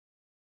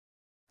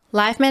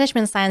Life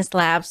Management Science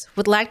Labs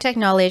would like to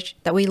acknowledge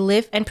that we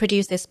live and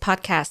produce this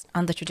podcast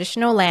on the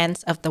traditional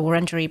lands of the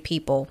Wurundjeri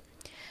people.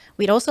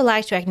 We'd also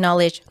like to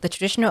acknowledge the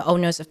traditional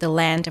owners of the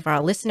land of our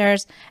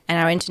listeners and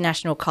our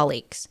international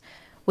colleagues.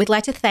 We'd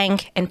like to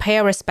thank and pay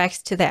our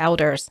respects to the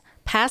elders,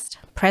 past,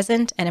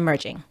 present, and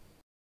emerging.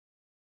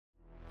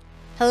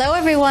 Hello,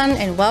 everyone,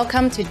 and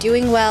welcome to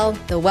Doing Well,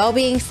 the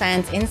Wellbeing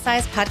Science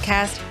Insights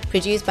podcast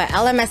produced by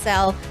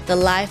LMSL, the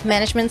Life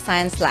Management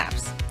Science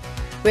Labs.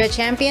 We are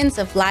champions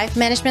of life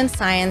management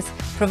science,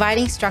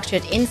 providing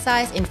structured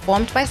insights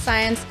informed by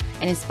science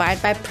and inspired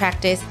by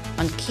practice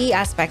on key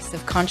aspects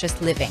of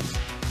conscious living.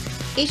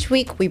 Each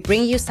week, we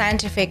bring you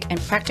scientific and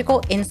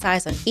practical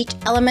insights on each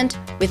element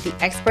with the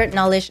expert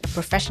knowledge of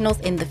professionals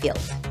in the field.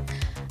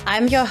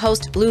 I'm your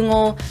host, Blue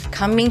Ngo,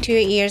 coming to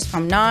your ears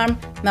from Naarm,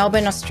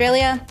 Melbourne,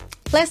 Australia.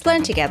 Let's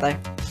learn together.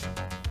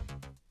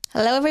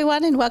 Hello,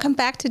 everyone, and welcome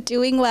back to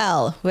Doing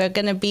Well. We're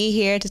going to be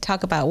here to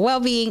talk about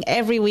well-being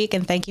every week,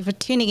 and thank you for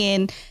tuning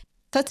in.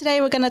 So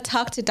today we're going to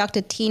talk to Dr.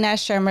 Tina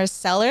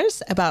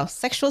Schermer-Sellers about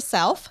sexual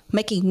self,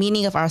 making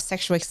meaning of our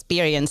sexual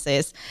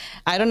experiences.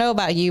 I don't know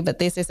about you, but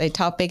this is a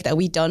topic that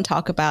we don't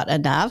talk about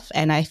enough,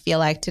 and I feel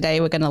like today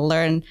we're going to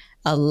learn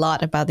a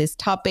lot about this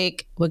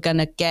topic. We're going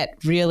to get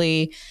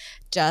really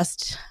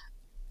just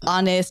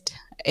honest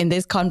in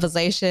this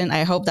conversation.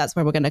 I hope that's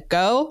where we're going to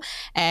go,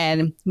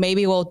 and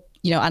maybe we'll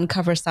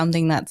uncover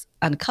something that's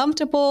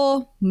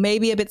uncomfortable,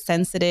 maybe a bit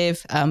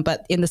sensitive,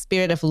 but in the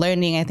spirit of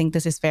learning, I think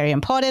this is very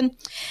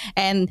important.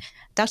 And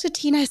Dr.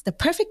 Tina is the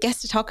perfect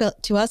guest to talk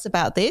to us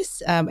about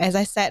this. As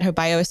I said, her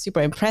bio is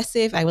super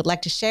impressive. I would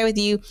like to share with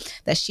you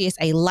that she is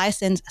a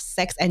licensed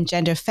sex and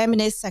gender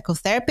feminist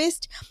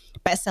psychotherapist,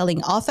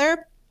 best-selling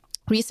author,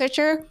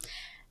 researcher,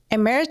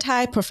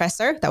 emeriti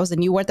professor, that was a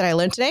new word that I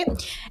learned today,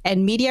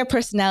 and media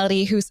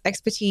personality whose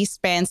expertise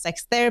spans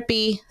sex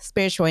therapy,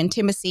 spiritual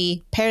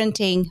intimacy,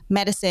 parenting,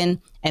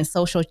 medicine, and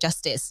social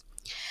justice.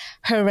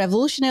 Her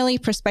revolutionary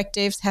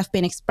perspectives have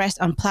been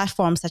expressed on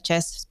platforms such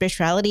as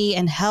Spirituality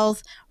and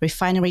Health,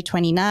 Refinery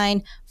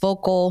 29,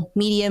 Vocal,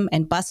 Medium,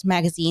 and Buzz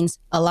magazines,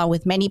 along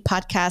with many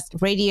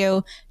podcasts,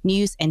 radio,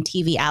 news, and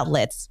TV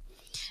outlets.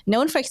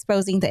 Known for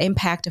exposing the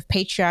impact of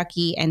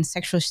patriarchy and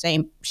sexual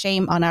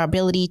shame on our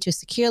ability to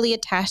securely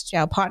attach to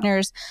our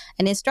partners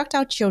and instruct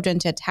our children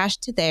to attach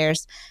to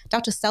theirs,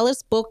 Dr.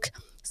 Sellers' book,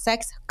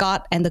 Sex,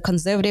 God, and the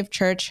Conservative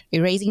Church,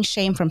 Erasing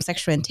Shame from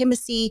Sexual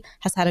Intimacy,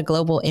 has had a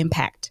global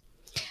impact.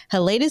 Her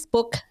latest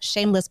book,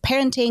 Shameless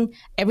Parenting,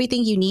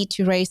 Everything You Need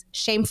to Raise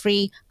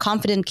Shame-Free,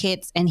 Confident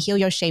Kids and Heal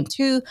Your Shame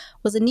Too,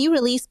 was a new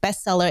release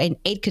bestseller in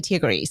 8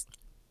 categories.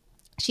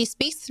 She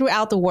speaks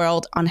throughout the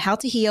world on how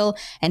to heal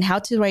and how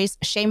to raise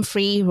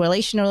shame-free,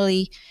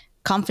 relationally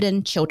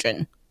confident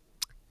children.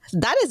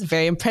 That is a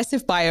very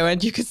impressive bio,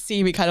 and you could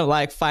see me kind of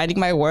like finding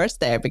my words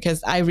there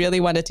because I really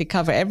wanted to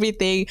cover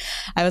everything.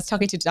 I was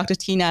talking to Dr.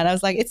 Tina and I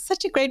was like, it's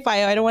such a great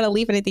bio. I don't want to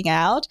leave anything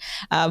out.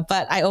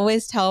 But I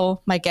always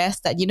tell my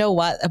guests that, you know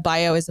what, a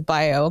bio is a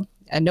bio.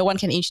 And no one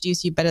can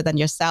introduce you better than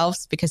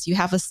yourselves because you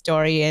have a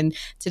story. And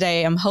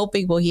today I'm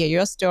hoping we'll hear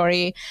your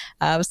story.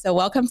 So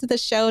welcome to the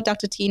show,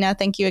 Dr. Tina.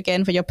 Thank you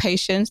again for your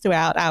patience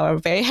throughout our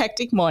very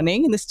hectic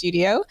morning in the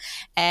studio.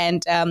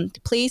 And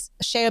please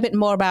share a bit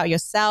more about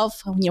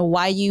yourself,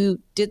 why you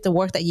did the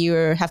work that you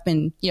have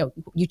been,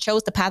 you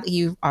chose the path that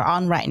you are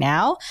on right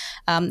now.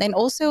 And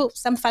also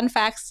some fun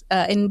facts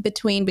in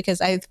between, because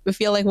I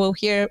feel like we'll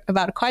hear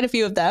about quite a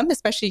few of them,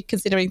 especially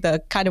considering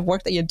the kind of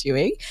work that you're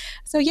doing.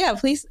 So yeah,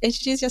 please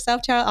introduce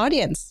yourself to our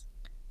audience.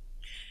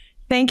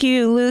 Thank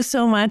you, Lou,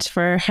 so much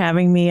for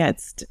having me.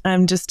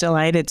 I'm just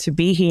delighted to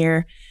be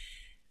here.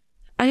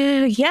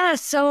 I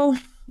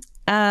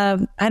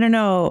don't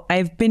know.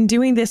 I've been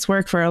doing this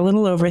work for a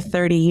little over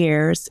 30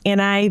 years,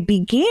 and I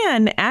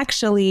began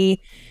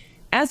actually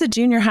as a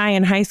junior high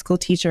and high school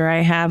teacher.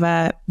 I have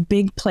a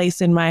big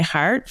place in my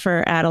heart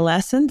for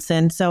adolescents,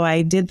 and so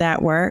I did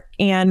that work.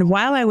 And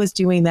while I was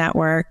doing that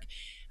work,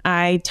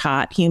 I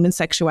taught human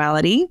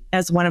sexuality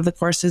as one of the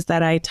courses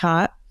that I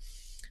taught.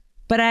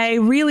 But I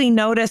really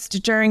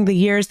noticed during the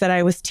years that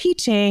I was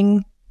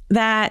teaching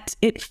that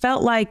it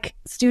felt like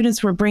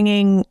students were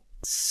bringing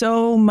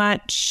so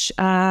much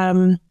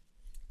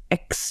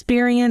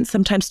experience,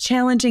 sometimes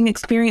challenging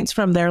experience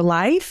from their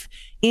life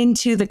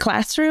into the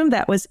classroom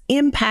that was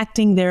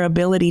impacting their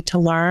ability to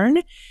learn.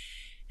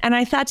 And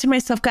I thought to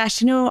myself,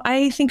 gosh,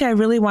 I think I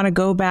really want to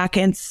go back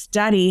and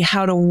study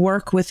how to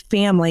work with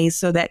families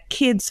so that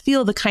kids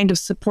feel the kind of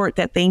support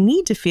that they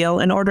need to feel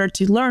in order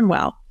to learn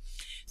well.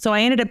 So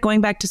I ended up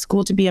going back to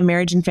school to be a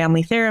marriage and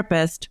family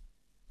therapist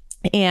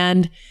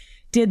and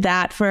did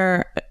that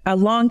for a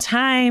long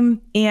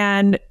time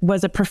and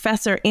was a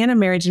professor in a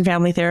marriage and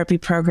family therapy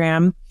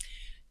program,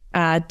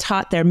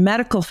 taught their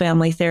medical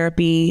family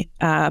therapy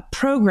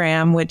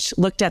program, which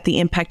looked at the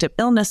impact of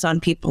illness on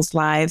people's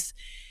lives.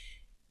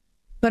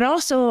 But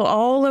also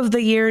all of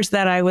the years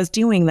that I was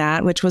doing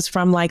that, which was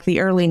from like the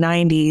early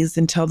 90s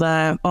until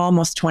the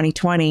almost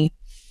 2020,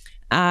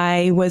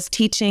 I was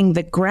teaching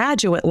the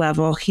graduate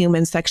level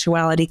human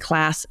sexuality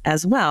class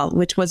as well,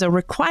 which was a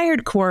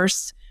required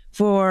course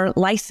for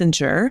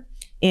licensure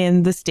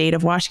in the state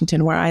of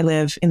Washington, where I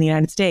live in the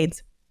United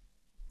States.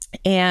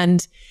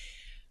 And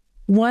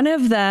one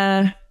of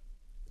the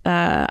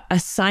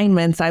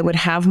assignments I would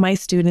have my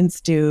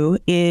students do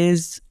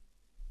is,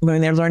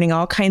 when they're learning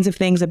all kinds of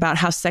things about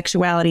how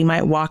sexuality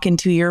might walk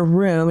into your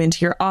room,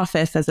 into your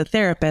office as a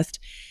therapist,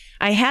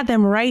 I had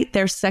them write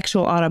their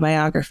sexual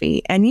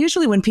autobiography. And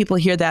usually when people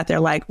hear that, they're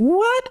like,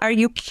 what? Are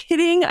you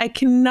kidding? I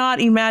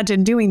cannot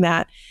imagine doing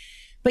that.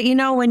 But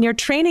when you're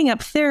training up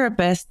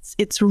therapists,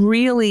 it's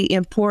really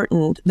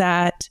important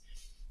that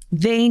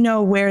they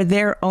know where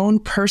their own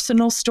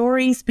personal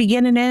stories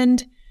begin and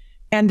end,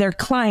 and their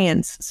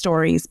clients'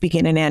 stories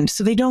begin and end,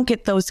 so they don't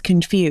get those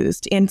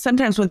confused. And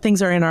sometimes when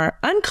things are in our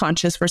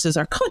unconscious versus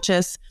our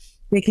conscious,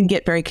 they can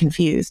get very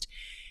confused.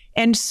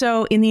 And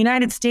so in the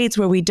United States,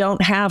 where we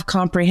don't have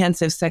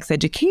comprehensive sex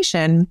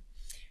education,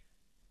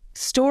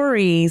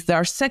 stories,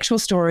 our sexual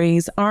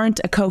stories, aren't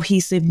a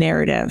cohesive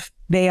narrative.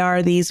 They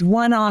are these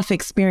one-off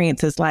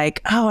experiences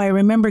like, oh, I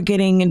remember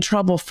getting in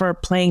trouble for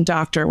playing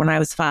doctor when I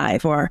was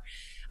 5, or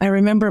I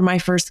remember my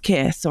first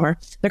kiss, or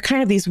they're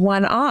kind of these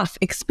one-off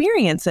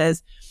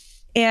experiences.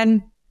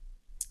 And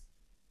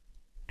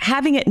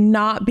having it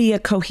not be a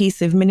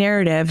cohesive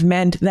narrative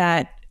meant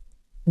that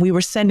we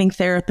were sending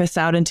therapists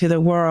out into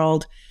the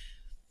world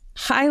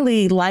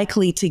highly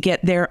likely to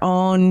get their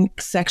own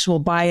sexual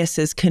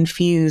biases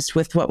confused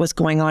with what was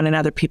going on in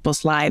other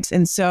people's lives.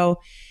 And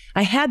so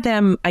I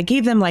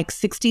gave them like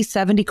 60,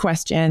 70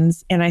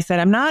 questions. And I said,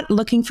 I'm not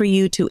looking for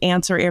you to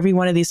answer every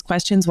one of these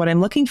questions. What I'm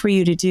looking for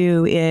you to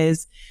do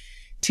is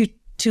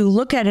to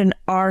look at an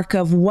arc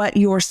of what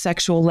your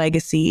sexual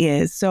legacy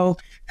is. So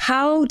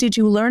how did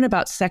you learn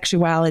about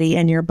sexuality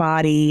and your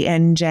body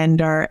and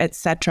gender,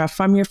 etc.,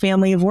 from your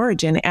family of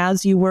origin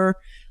as you were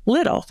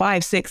little,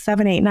 5, 6,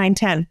 7, 8, 9,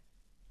 10?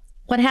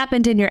 What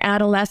happened in your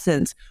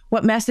adolescence?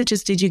 What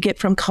messages did you get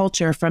from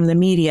culture, from the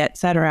media,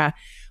 etc.?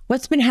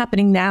 What's been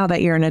happening now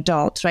that you're an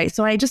adult, right?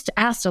 So I just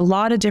asked a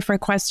lot of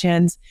different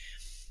questions.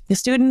 The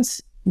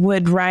students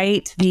would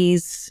write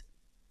these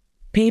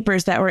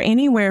papers that were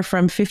anywhere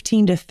from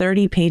 15 to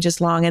 30 pages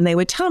long, and they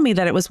would tell me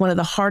that it was one of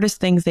the hardest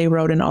things they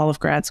wrote in all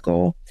of grad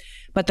school,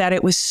 but that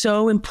it was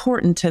so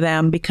important to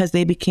them because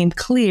they became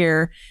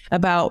clear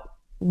about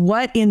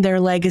what in their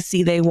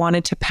legacy they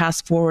wanted to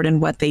pass forward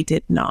and what they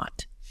did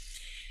not.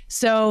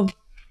 So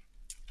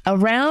I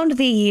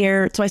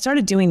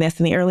started doing this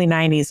in the early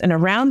 90s, and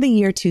around the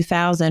year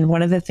 2000,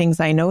 one of the things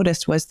I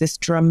noticed was this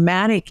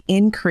dramatic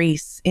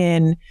increase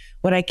in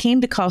what I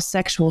came to call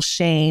sexual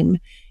shame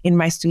in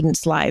my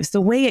students' lives.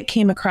 The way it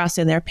came across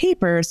in their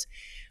papers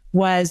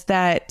was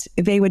that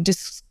they would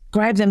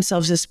describe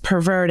themselves as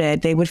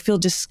perverted. They would feel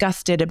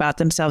disgusted about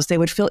themselves. They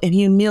would feel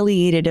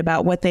humiliated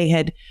about what they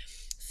had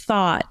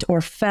thought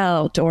or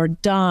felt or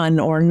done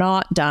or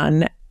not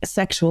done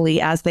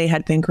sexually as they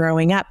had been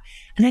growing up.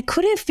 And I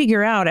couldn't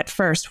figure out at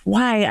first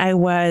why I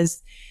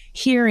was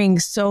hearing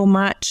so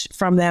much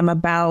from them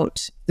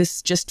about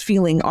this, just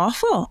feeling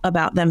awful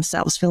about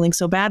themselves, feeling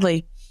so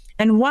badly,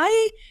 and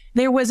why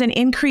there was an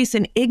increase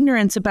in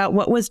ignorance about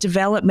what was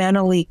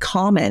developmentally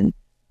common,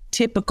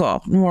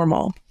 typical,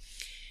 normal.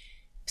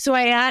 So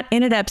I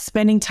ended up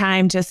spending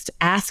time just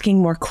asking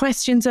more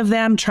questions of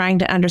them, trying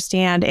to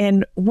understand.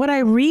 And what I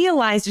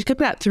realized, it took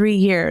about 3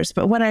 years,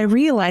 but what I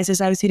realized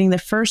is I was hitting the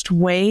first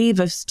wave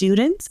of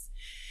students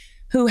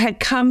who had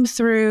come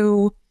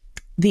through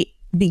the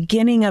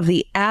beginning of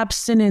the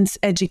abstinence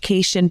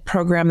education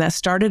program that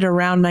started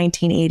around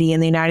 1980 in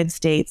the United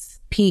States,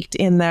 peaked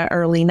in the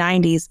early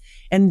 90s.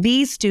 And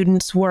these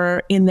students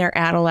were in their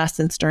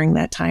adolescence during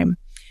that time.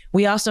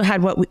 We also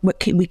had what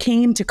we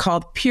came to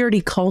call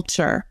purity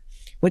culture,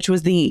 which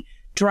was the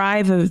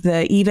drive of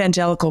the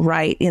evangelical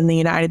right in the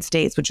United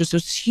States, which was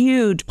this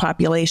huge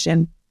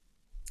population.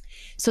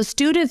 So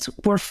students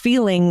were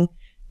feeling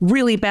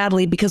really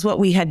badly because what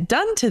we had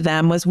done to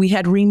them was we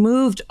had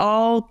removed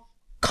all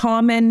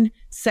common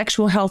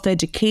sexual health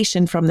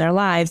education from their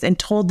lives and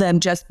told them,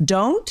 just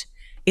don't.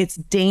 It's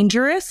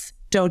dangerous.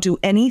 Don't do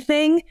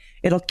anything.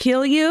 It'll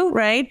kill you,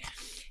 right?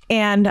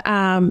 And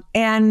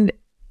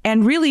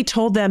really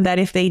told them that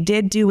if they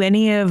did do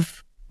any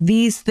of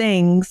these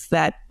things,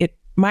 that it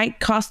might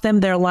cost them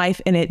their life,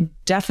 and it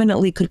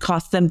definitely could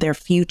cost them their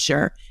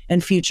future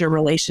and future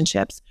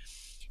relationships.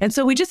 And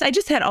so I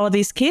just had all of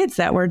these kids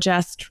that were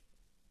just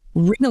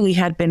really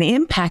had been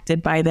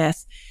impacted by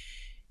this.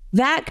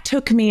 That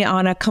took me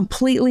on a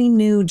completely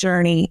new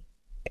journey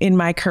in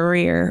my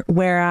career,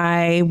 where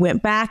I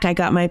went back, I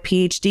got my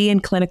PhD in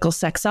clinical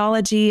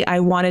sexology. I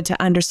wanted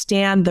to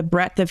understand the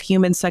breadth of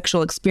human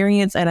sexual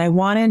experience, and I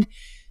wanted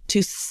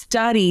to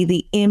study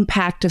the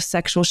impact of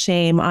sexual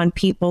shame on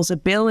people's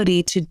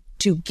ability to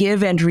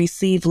give and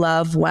receive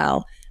love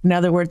well. In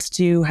other words,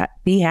 to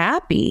be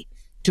happy,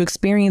 to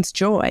experience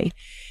joy.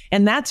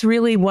 And that's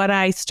really what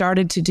I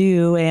started to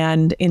do.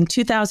 And in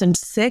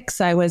 2006,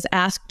 I was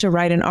asked to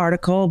write an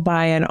article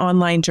by an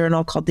online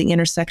journal called The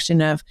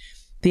Intersection of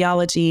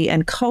Theology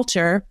and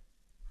Culture.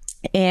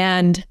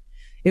 And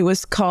it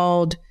was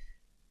called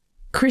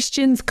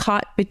Christians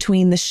Caught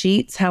Between the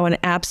Sheets, How an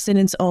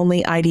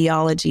Abstinence-Only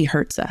Ideology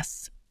Hurts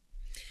Us.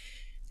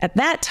 at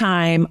that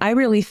time, I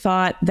really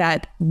thought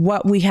that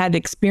what we had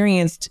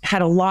experienced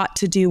had a lot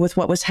to do with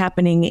what was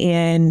happening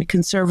in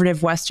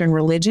conservative Western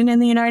religion in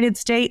the United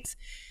States.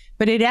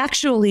 But it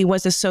actually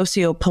was a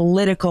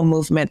socio-political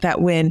movement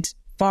that went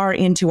far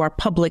into our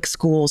public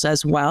schools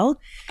as well.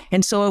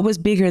 And so it was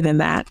bigger than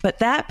that. But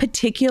that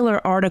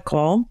particular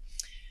article,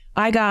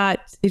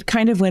 it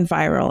kind of went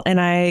viral. And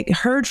I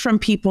heard from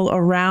people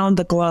around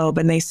the globe,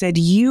 and they said,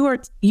 you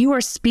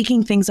are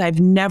speaking things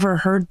I've never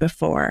heard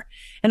before.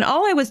 And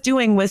all I was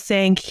doing was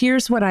saying,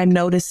 here's what I'm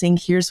noticing.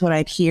 Here's what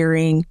I'm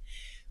hearing.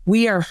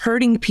 We are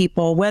hurting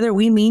people, whether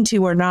we mean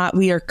to or not.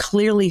 We are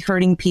clearly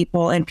hurting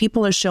people, and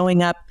people are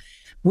showing up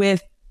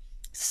with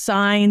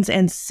signs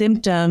and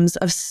symptoms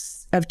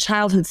of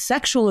childhood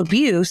sexual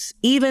abuse,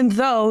 even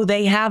though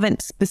they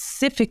haven't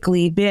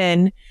specifically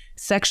been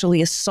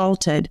sexually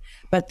assaulted.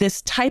 But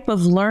this type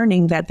of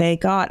learning that they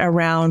got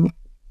around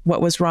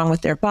what was wrong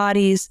with their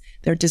bodies,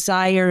 their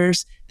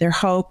desires, their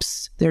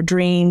hopes, their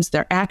dreams,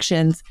 their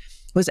actions,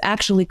 was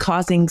actually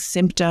causing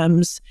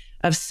symptoms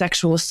of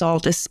sexual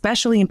assault,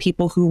 especially in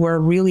people who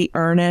were really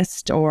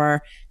earnest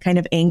or kind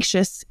of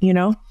anxious,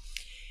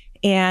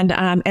 And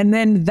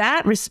then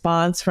that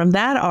response from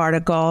that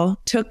article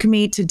took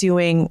me to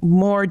doing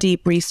more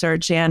deep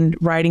research and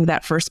writing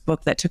that first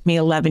book that took me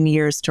 11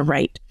 years to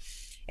write.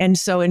 And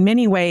so in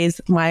many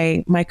ways,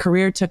 my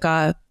career took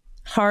a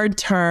hard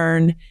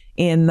turn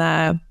in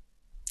the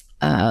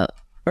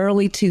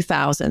early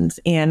 2000s.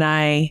 And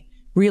I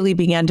really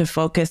began to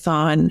focus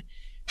on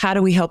how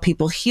do we help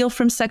people heal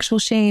from sexual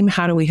shame?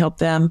 How do we help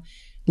them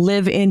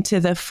live into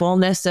the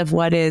fullness of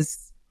what is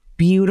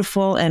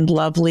beautiful and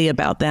lovely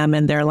about them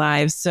and their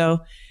lives?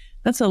 So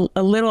that's a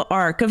little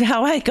arc of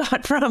how I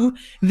got from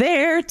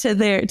there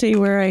to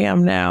where I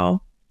am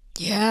now.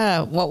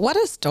 Yeah. Well, what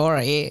a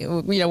story.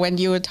 When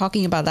you were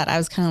talking about that, I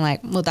was kind of like,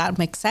 well, that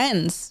makes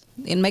sense.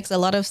 It makes a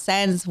lot of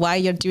sense why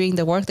you're doing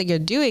the work that you're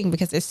doing,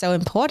 because it's so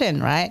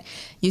important, right?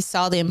 You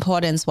saw the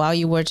importance while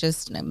you were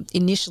just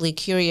initially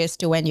curious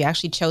to when you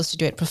actually chose to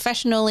do it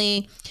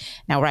professionally.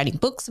 Now writing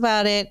books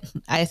about it,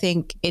 I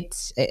think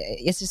it's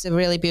just a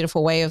really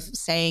beautiful way of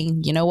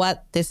saying, you know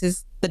what, this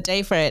is the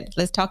day for it.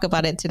 Let's talk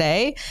about it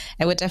today.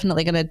 And we're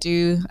definitely going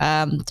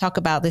to talk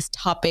about this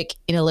topic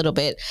in a little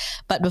bit.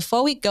 But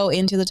before we go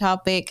into the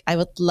topic, I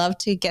would love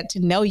to get to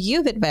know you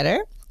a bit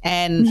better.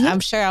 And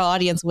I'm sure our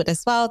audience would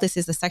as well. This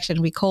is the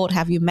section we called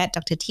Have You Met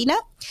Dr. Tina?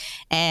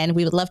 And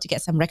we would love to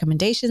get some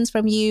recommendations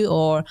from you,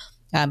 or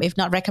if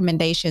not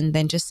recommendation,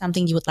 then just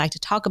something you would like to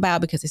talk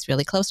about because it's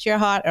really close to your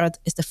heart, or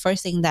it's the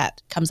first thing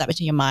that comes up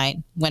into your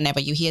mind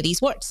whenever you hear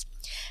these words.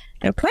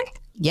 Okay.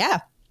 Yeah.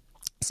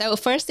 So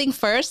first thing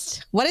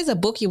first, what is a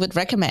book you would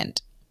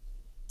recommend?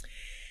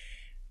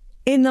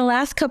 In the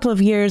last couple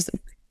of years,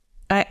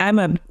 I'm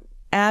an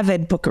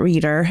avid book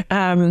reader.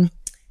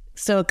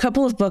 So a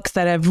couple of books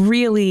that have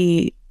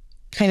really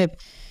kind of,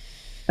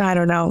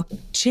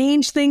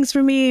 changed things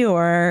for me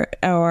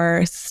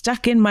or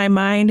stuck in my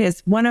mind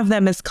is one of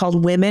them is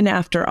called Women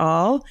After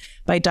All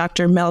by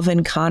Dr.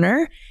 Melvin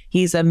Konner.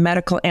 He's a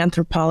medical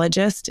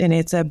anthropologist, and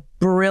it's a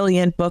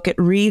brilliant book. It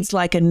reads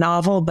like a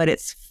novel, but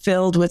it's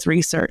filled with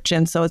research.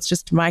 And so it's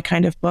just my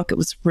kind of book. It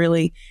was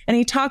really, and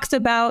he talks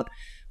about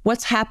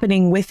what's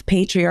happening with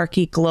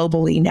patriarchy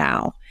globally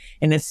now.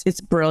 And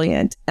it's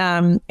brilliant.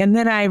 And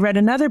then I read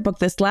another book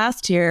this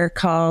last year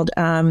called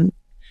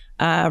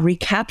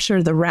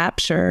Recapture the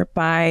Rapture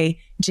by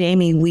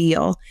Jamie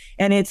Wheel.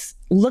 And it's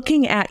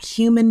looking at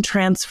human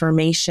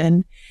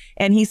transformation.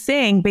 And he's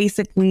saying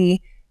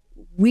basically,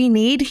 we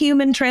need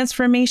human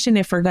transformation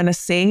if we're going to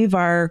save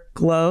our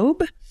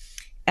globe.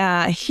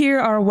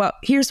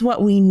 Here's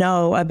what we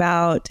know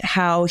about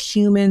how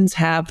humans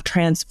have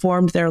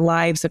transformed their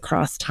lives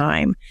across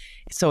time.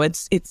 So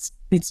it's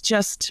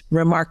just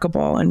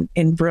remarkable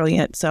and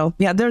brilliant. So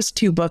yeah, there's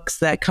two books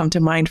that come to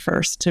mind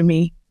first to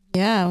me.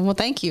 Yeah, well,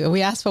 thank you.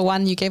 We asked for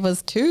one, you gave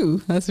us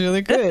two. That's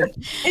really good.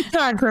 It's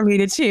hard for me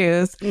to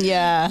choose.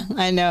 Yeah,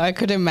 I know. I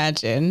could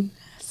imagine.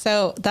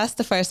 So that's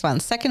the first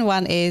one. Second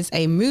one is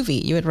a movie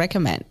you would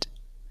recommend.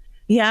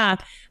 Yeah.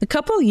 A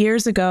couple of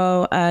years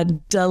ago, a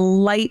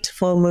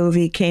delightful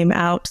movie came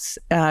out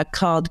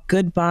called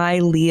Goodbye,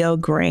 Leo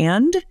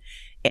Grand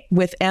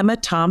with Emma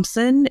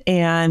Thompson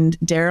and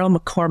Daryl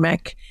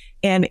McCormick.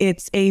 And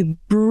it's a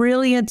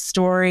brilliant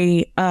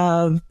story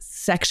of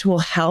sexual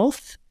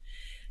health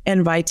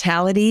and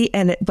vitality.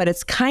 But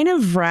it's kind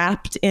of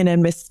wrapped in a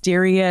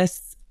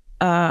mysterious,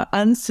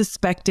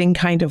 unsuspecting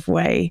kind of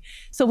way.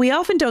 So we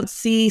often don't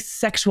see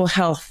sexual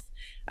health,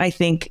 I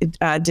think,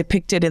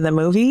 depicted in the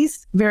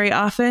movies very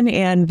often.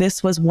 And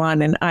this was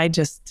one. And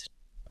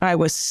I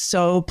was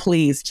so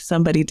pleased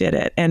somebody did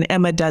it. And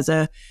Emma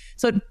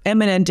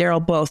and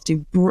Daryl both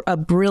do a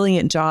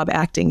brilliant job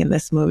acting in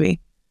this movie.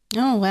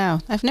 Oh, wow.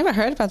 I've never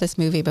heard about this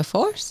movie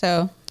before.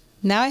 So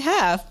now I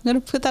have. I'm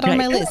going to put that on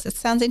my list. It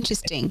sounds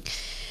interesting.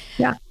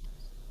 Yeah.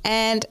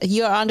 And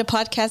you're on the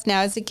podcast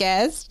now as a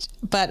guest.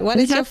 But what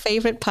is your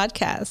favorite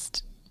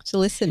podcast to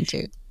listen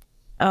to?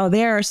 Oh,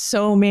 there are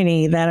so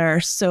many that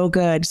are so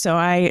good. So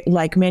I,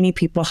 like many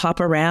people, hop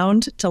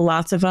around to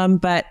lots of them.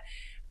 But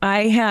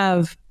I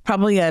have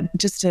probably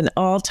just an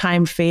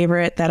all-time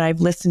favorite that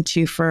I've listened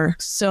to for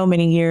so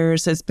many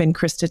years has been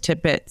Krista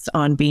Tippett's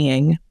On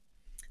Being.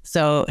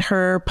 So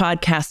her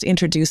podcast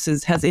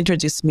has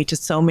introduced me to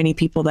so many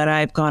people that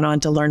I've gone on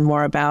to learn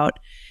more about.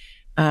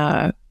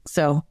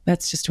 So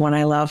that's just one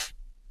I love.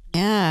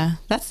 Yeah,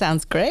 that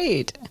sounds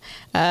great.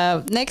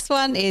 Next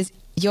one is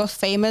your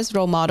famous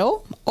role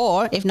model,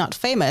 or if not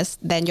famous,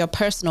 then your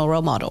personal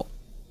role model.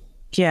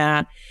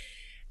 Yeah.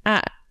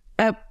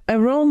 A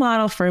role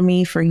model for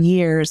me for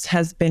years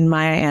has been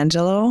Maya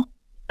Angelou.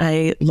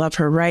 I love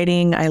her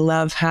writing. I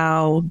love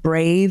how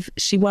brave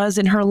she was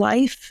in her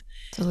life.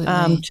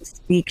 Absolutely. To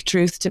speak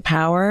truth to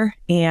power.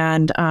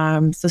 And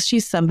so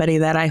she's somebody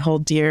that I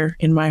hold dear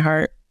in my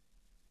heart.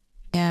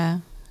 Yeah,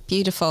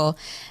 beautiful.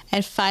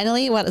 And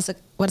finally, what is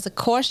a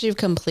course you've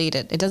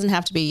completed? It doesn't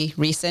have to be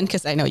recent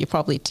because I know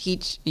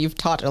you've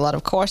taught a lot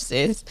of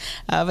courses.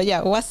 But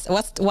yeah, what's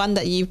one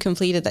that you've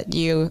completed that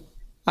you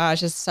are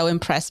just so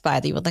impressed by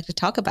that you would like to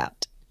talk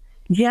about?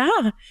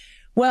 Yeah.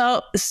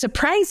 Well,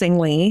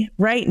 surprisingly,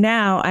 right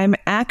now I'm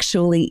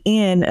actually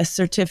in a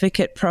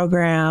certificate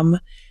program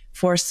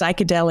for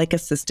psychedelic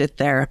assisted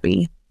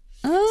therapy.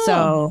 Oh.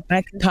 So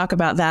I can talk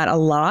about that a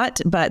lot,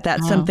 but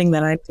that's something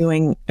that I'm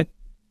doing a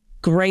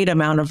great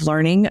amount of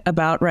learning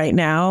about right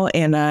now.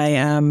 And I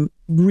am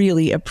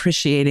really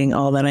appreciating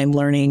all that I'm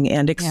learning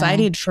and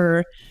excited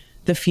for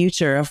the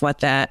future of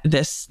what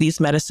these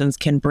medicines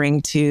can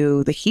bring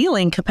to the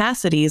healing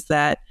capacities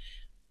that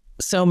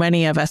so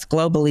many of us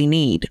globally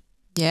need.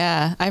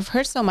 Yeah, I've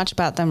heard so much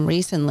about them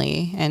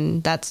recently,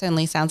 and that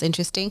certainly sounds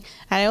interesting.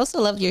 And I also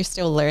love you're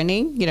still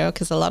learning,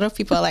 because a lot of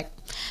people are like,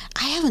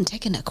 I haven't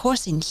taken a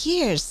course in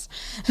years.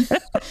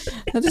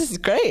 This is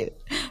great.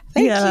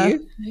 Thank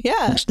you.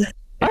 Yeah.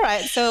 All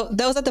right. So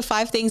those are the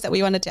 5 things that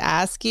we wanted to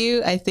ask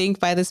you. I think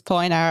by this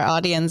point, our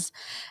audience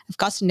have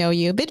got to know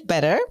you a bit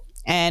better.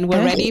 And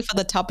we're ready for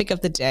the topic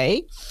of the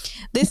day.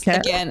 This,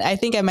 again, I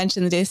think I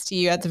mentioned this to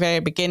you at the very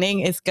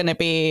beginning. It's going to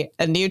be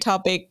a new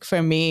topic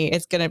for me.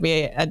 It's going to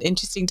be an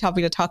interesting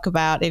topic to talk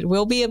about. It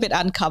will be a bit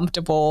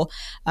uncomfortable,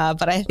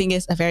 but I think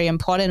it's a very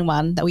important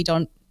one that we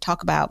don't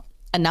talk about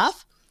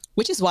enough,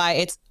 which is why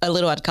it's a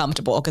little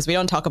uncomfortable because we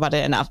don't talk about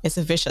it enough. It's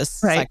a vicious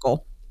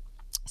cycle.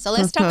 So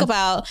let's talk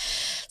about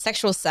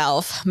sexual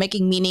self,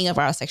 making meaning of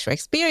our sexual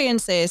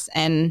experiences.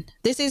 And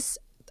this is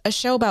a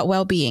show about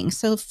well-being.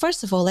 So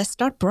first of all, let's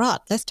start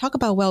broad. Let's talk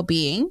about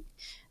well-being.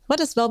 What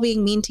does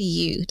well-being mean to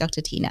you,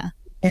 Dr. Tina?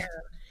 Yeah.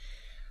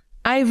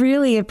 I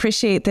really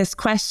appreciate this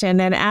question.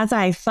 And as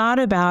I thought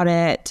about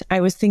it, I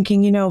was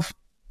thinking,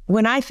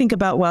 when I think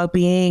about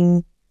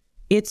well-being,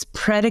 it's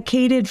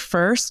predicated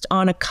first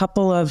on a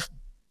couple of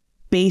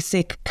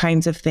basic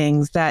kinds of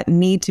things that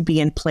need to be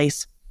in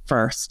place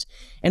first.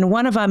 And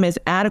one of them is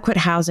adequate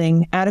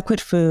housing, adequate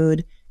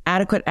food,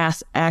 adequate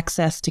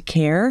access to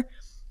care.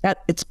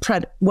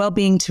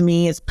 Well-being to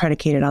me is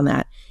predicated on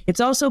that. It's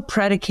also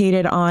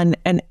predicated on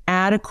an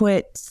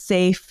adequate,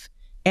 safe,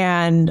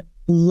 and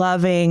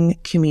loving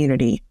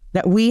community,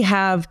 that we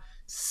have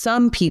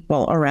some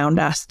people around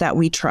us that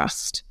we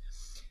trust.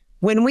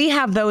 When we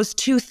have those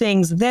 2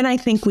 things, then I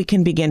think we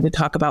can begin to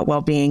talk about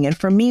well-being. And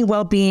for me,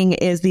 well-being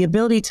is the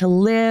ability to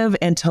live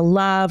and to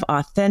love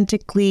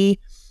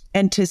authentically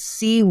and to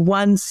see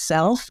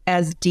oneself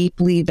as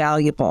deeply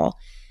valuable.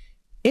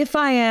 If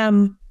I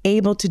am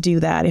able to do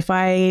that, if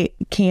I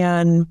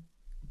can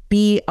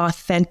be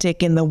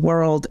authentic in the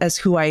world as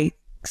who I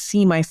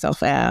see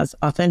myself as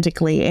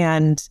authentically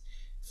and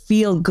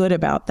feel good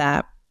about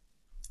that,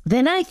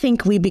 then I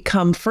think we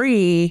become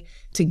free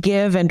to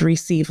give and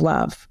receive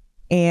love.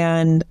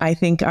 And I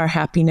think our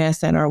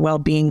happiness and our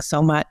well-being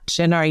so much,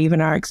 and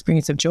even our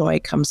experience of joy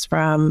comes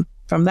from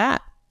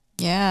that.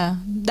 Yeah,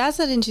 that's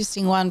an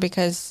interesting one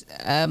because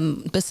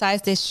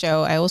besides this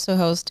show, I also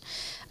host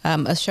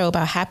a show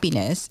about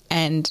happiness.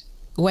 And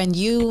when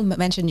you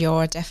mentioned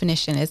your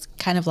definition, it's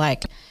kind of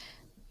like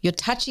you're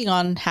touching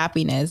on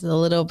happiness a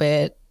little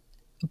bit,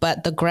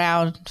 but the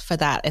ground for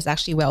that is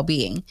actually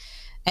well-being.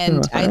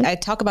 And I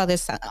talk about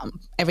this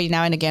every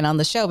now and again on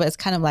the show, but it's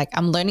kind of like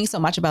I'm learning so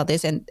much about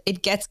this and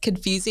it gets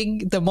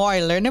confusing the more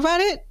I learn about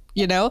it,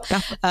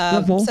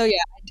 So yeah,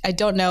 I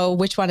don't know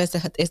which one is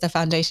the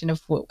foundation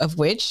of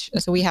which.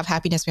 So we have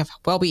happiness, we have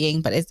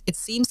well-being, but it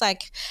seems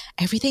like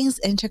everything's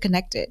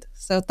interconnected.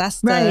 So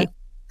that's the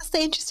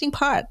interesting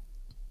part.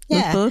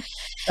 Yeah.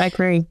 I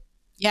agree.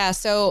 Yeah.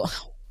 So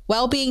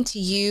well-being to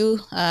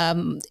you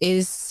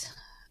is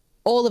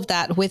all of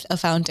that with a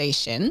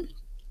foundation.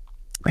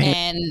 Right.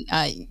 And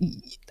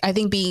I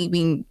think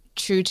being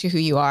true to who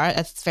you are,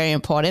 that's very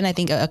important. I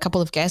think a couple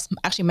of guests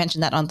actually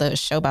mentioned that on the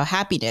show about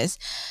happiness.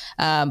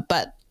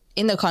 But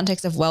in the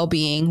context of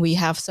well-being, we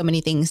have so many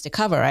things to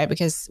cover, right?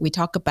 Because we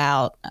talk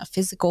about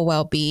physical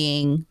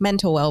well-being,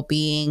 mental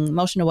well-being,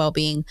 emotional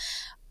well-being,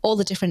 all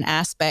the different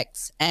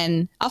aspects.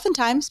 And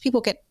oftentimes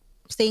people get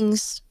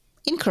things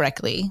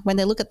incorrectly when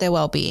they look at their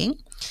well-being.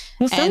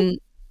 And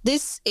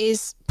this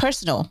is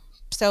personal.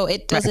 So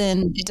it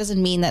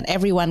doesn't mean that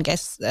everyone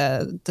gets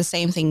the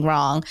same thing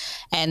wrong,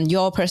 and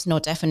your personal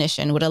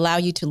definition would allow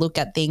you to look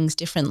at things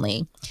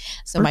differently.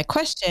 So my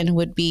question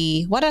would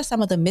be, what are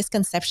some of the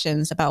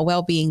misconceptions about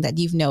well-being that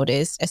you've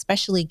noticed,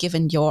 especially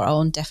given your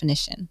own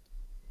definition?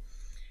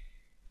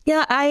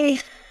 Yeah, I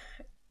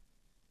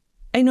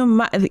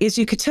know, as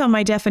you could tell,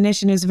 my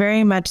definition is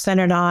very much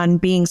centered on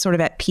being sort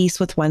of at peace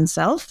with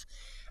oneself.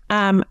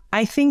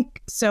 I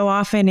think so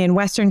often in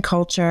Western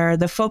culture,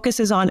 the focus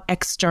is on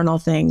external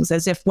things,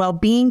 as if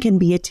well-being can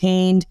be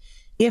attained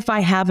if I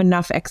have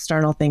enough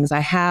external things.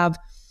 I have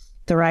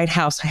the right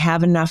house, I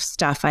have enough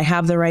stuff, I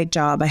have the right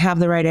job, I have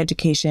the right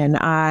education,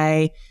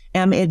 I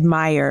am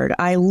admired,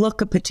 I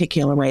look a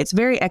particular way. It's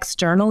very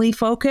externally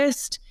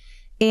focused.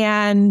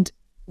 And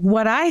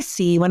what I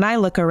see when I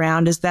look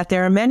around is that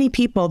there are many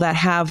people that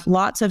have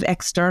lots of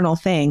external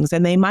things,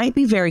 and they might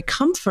be very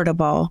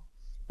comfortable,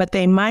 but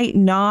they might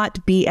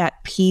not be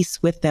at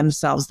peace with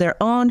themselves. Their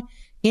own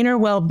inner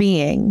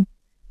well-being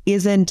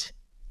isn't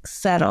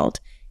settled.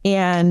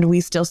 And we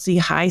still see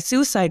high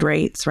suicide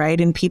rates, right?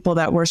 In people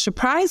that we're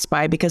surprised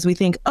by, because we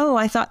think, oh,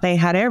 I thought they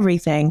had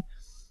everything.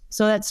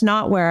 So that's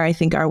not where I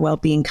think our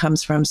well-being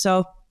comes from.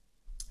 So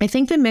I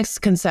think the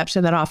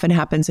misconception that often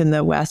happens in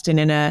the West and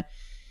in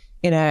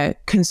a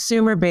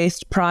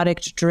consumer-based,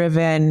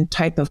 product-driven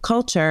type of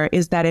culture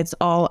is that it's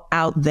all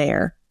out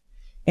there.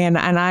 And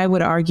I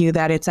would argue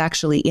that it's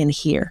actually in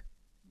here.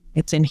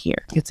 It's in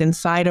here. It's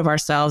inside of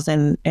ourselves,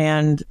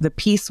 and the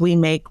peace we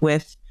make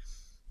with,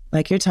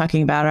 like you're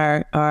talking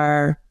about,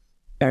 our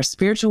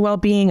spiritual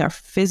well-being, our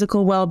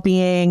physical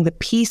well-being, the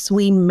peace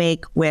we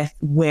make with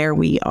where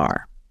we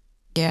are.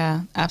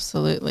 Yeah,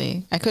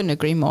 absolutely. I couldn't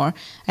agree more.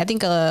 I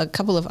think a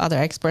couple of other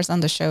experts on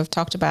the show have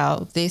talked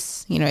about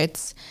this. You know,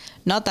 it's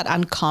not that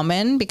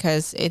uncommon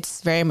because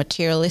it's very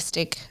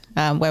materialistic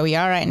where we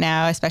are right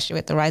now, especially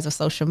with the rise of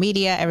social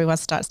media. Everyone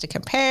starts to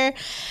compare,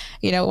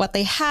 what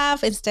they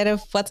have instead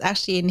of what's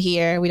actually in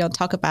here. We don't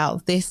talk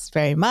about this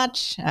very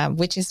much,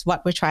 which is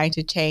what we're trying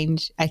to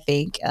change, I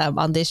think,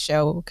 on this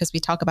show, because we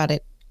talk about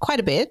it quite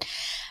a bit.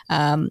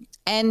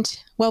 And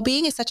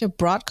well-being is such a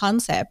broad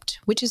concept,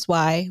 which is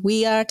why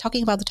we are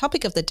talking about the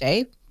topic of the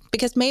day,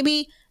 because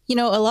maybe, a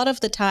lot of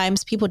the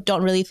times people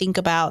don't really think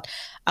about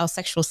our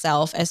sexual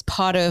self as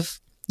part of,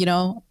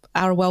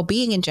 our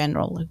well-being in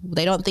general.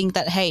 They don't think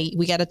that, hey,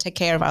 we got to take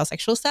care of our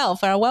sexual self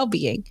for our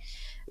well-being.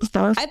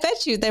 I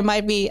bet you there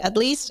might be at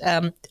least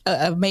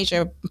a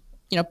major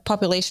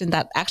population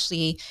that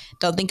actually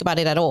don't think about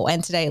it at all.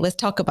 And today, let's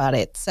talk about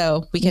it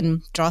so we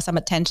can draw some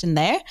attention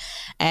there.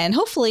 And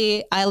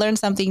hopefully I learned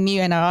something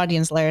new and our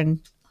audience learned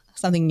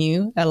something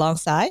new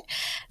alongside.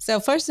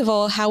 So first of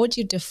all, how would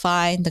you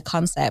define the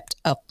concept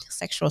of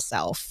sexual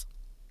self?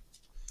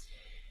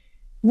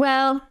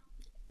 Well,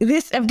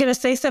 I'm going to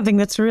say something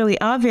that's really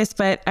obvious,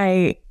 but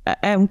I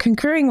am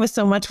concurring with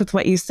so much with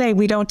what you say.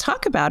 We don't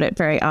talk about it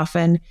very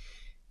often.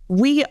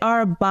 We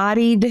are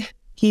bodied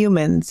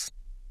humans.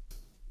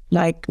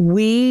 Like,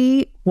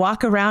 we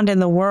walk around in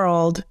the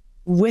world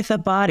with a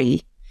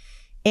body,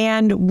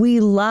 and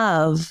we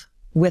love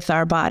with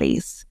our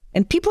bodies.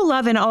 And people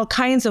love in all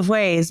kinds of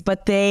ways,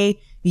 but they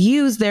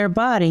use their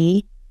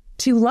body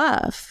to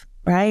love,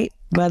 right?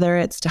 Whether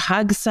it's to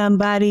hug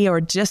somebody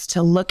or just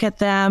to look at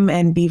them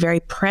and be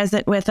very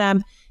present with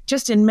them,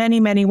 just in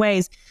many, many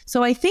ways.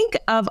 So I think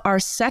of our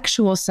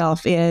sexual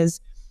self is,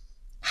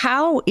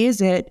 how is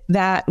it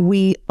that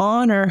we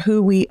honor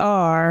who we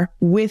are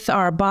with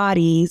our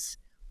bodies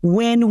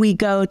when we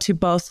go to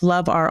both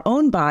love our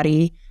own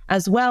body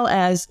as well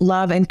as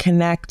love and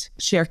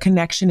share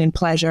connection and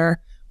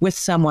pleasure with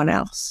someone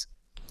else?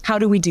 How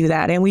do we do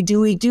that? And do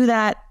we do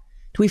that?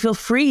 Do we feel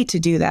free to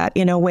do that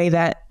in a way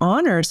that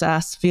honors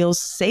us, feels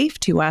safe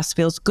to us,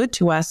 feels good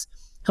to us,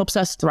 helps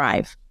us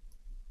thrive?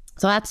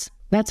 So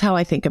that's how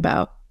I think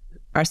about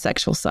our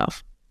sexual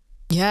self.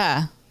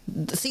 Yeah.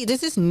 See,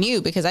 this is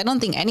new because I don't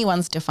think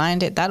anyone's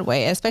defined it that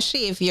way,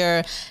 especially if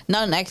you're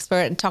not an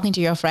expert talking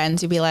to your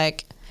friends. You'd be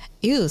like,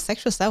 ew,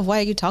 sexual self, why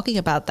are you talking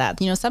about that?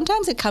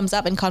 Sometimes it comes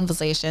up in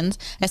conversations,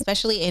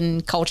 especially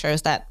in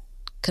cultures that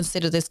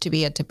consider this to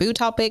be a taboo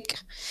topic.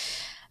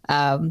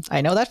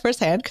 I know that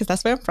firsthand because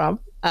that's where I'm from.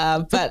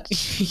 But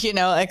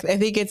I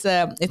think it's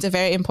a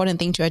very important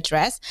thing to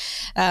address.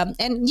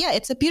 And yeah,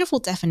 it's a beautiful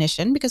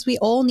definition because we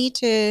all need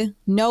to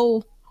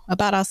know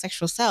about our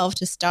sexual self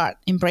to start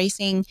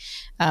embracing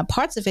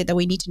parts of it that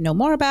we need to know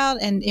more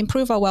about and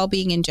improve our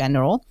well-being in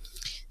general.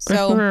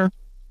 So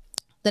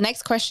the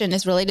next question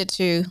is related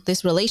to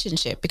this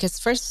relationship, because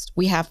first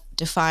you have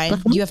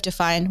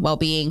defined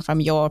well-being from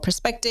your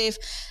perspective.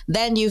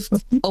 Then you've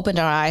opened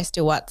our eyes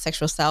to what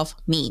sexual self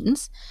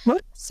means.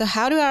 So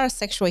how do our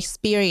sexual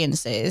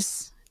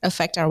experiences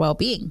affect our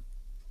well-being?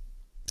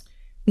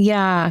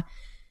 Yeah.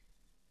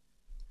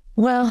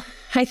 Well,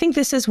 I think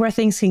this is where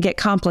things can get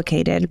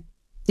complicated.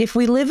 If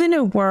we live in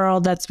a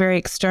world that's very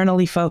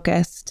externally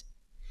focused,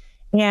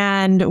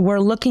 and we're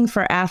looking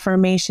for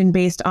affirmation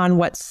based on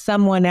what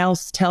someone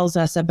else tells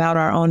us about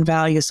our own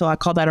value. So I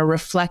call that a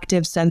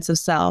reflective sense of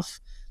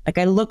self. Like,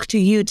 I look to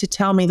you to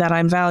tell me that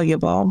I'm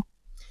valuable.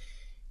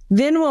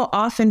 then we'll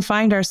often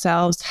find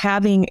ourselves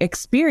having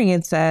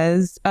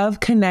experiences of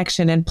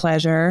connection and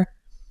pleasure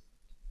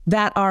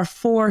that are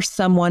for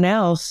someone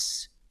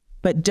else,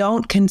 but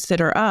don't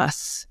consider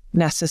us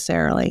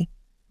necessarily,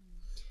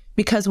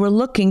 because we're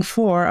looking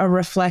for a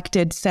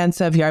reflected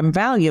sense of I'm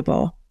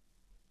valuable.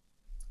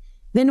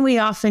 Then we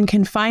often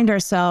can find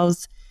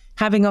ourselves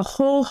having a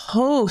whole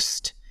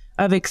host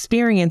of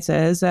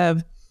experiences,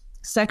 of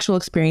sexual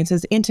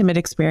experiences, intimate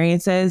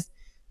experiences,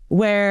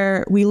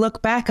 where we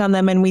look back on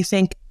them and we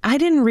think, I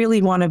didn't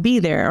really want to be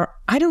there, or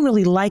I don't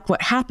really like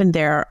what happened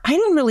there, or I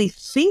didn't really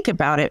think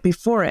about it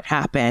before it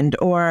happened,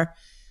 or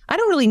I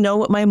don't really know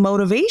what my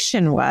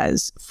motivation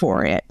was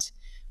for it,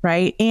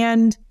 right?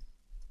 And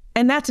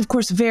that's, of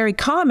course, very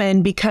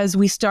common because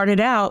we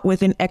started out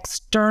with an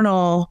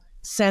external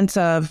sense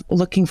of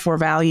looking for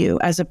value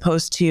as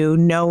opposed to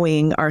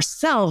knowing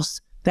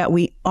ourselves that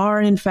we are,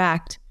 in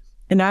fact,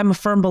 and I'm a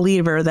firm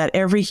believer that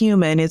every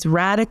human is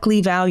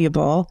radically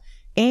valuable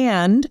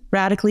and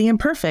radically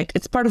imperfect.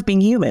 It's part of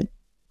being human,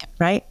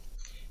 right?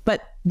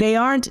 But they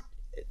aren't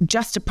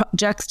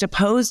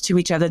juxtaposed to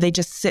each other. They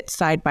just sit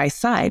side by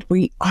side.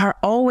 We are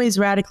always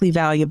radically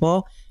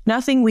valuable.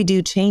 Nothing we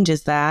do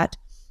changes that.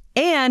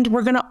 And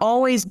we're going to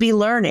always be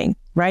learning,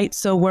 right?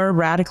 So we're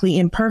radically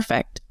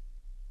imperfect.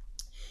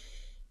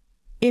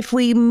 If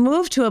we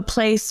move to a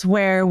place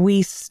where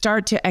we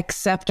start to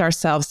accept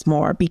ourselves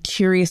more, be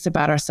curious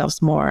about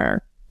ourselves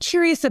more,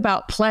 curious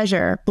about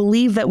pleasure,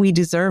 believe that we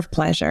deserve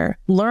pleasure,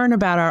 learn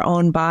about our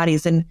own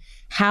bodies and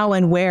how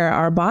and where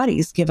our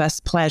bodies give us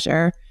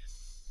pleasure,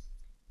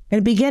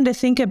 and begin to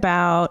think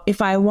about,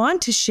 if I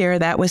want to share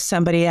that with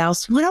somebody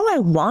else, what do I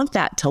want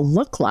that to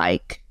look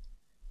like,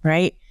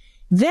 right?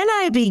 Then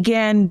I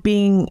began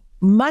being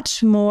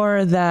much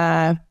more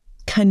the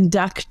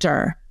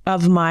conductor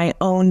of my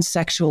own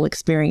sexual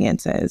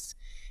experiences.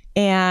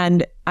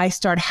 And I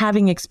start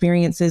having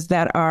experiences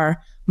that are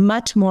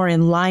much more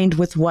in line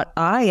with what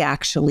I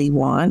actually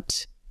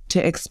want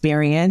to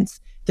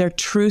experience. They're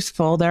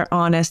truthful, they're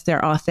honest,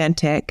 they're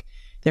authentic,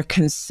 they're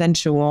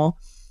consensual.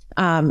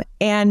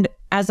 And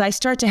as I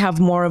start to have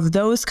more of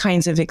those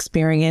kinds of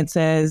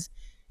experiences,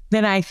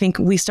 then I think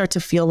we start to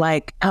feel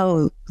like,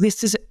 oh,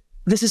 this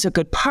is a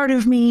good part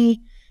of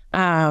me.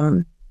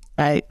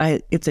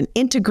 It's an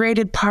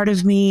integrated part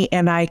of me,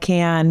 and I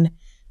can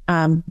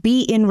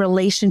be in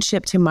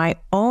relationship to my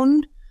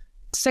own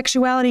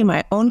sexuality,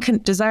 my own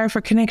desire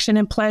for connection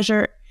and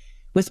pleasure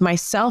with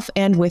myself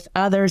and with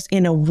others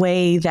in a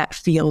way that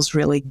feels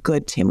really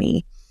good to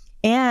me.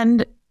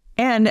 And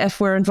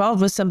if we're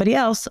involved with somebody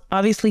else,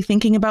 obviously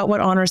thinking about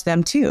what honors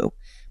them too.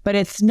 But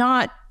it's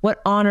not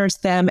what honors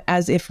them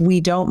as if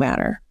we don't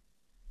matter.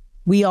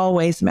 We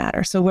always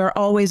matter. So we're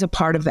always a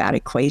part of that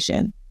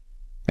equation,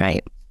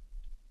 right?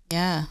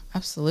 Yeah,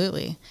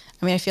 absolutely.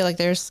 I mean, I feel like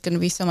there's going to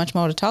be so much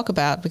more to talk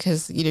about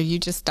because, you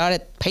just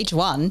started page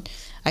 1,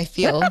 I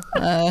feel,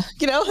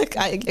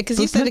 because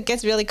you said it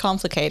gets really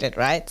complicated,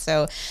 right?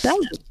 So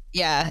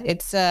yeah,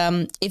 it's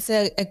a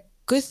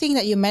good thing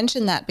that you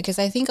mentioned that, because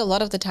I think a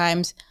lot of the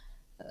times,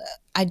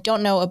 I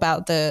don't know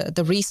about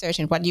the research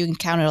and what you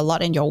encounter a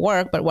lot in your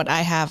work, but what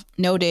I have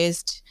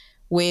noticed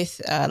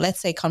with, let's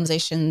say,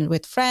 conversation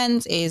with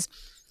friends is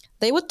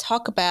they would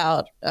talk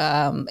about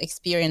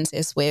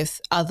experiences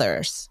with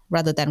others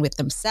rather than with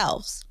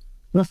themselves,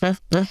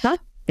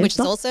 which is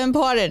also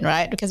important,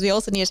 right? Because we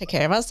also need to take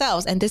care of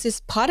ourselves. And this is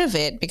part of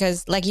it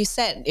because, like you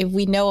said, if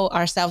we know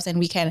ourselves and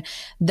we can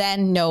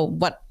then know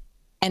what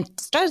and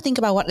start to think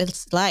about what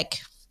it's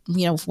like,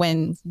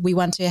 when we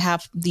want to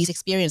have these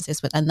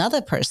experiences with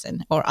another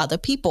person or other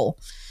people.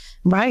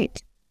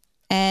 Right.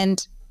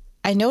 And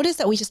I noticed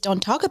that we just don't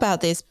talk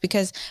about this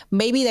because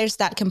maybe there's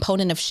that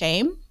component of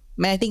shame.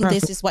 I mean, I think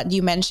this is what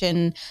you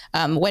mentioned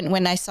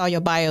when I saw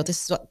your bio.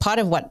 This is part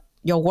of what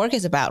your work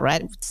is about,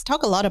 right? Let's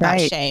talk a lot about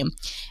shame.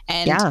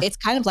 And it's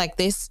kind of like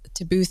this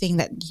taboo thing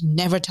that you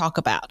never talk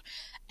about.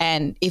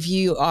 And if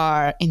you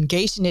are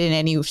engaged in it in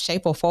any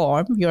shape or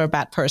form, you're a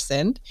bad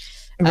person.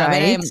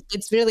 Right.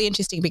 It's really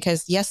interesting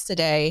because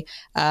yesterday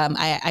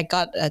I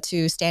got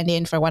to stand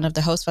in for one of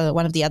the hosts for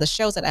one of the other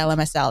shows at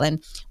LMSL.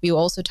 And we were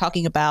also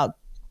talking about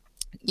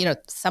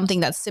something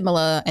that's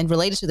similar and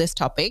related to this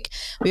topic.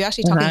 We were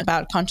actually talking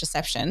about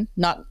contraception,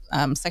 not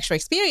sexual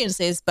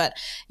experiences, but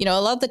a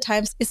lot of the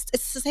times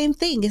it's the same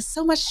thing. There's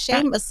so much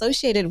shame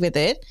associated with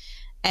it,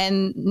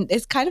 and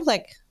it's kind of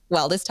like,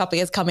 well, this topic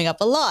is coming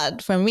up a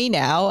lot for me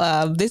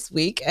now this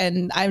week,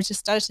 and I just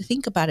started to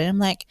think about it. I'm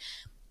like,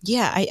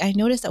 yeah, I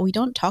noticed that we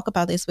don't talk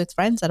about this with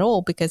friends at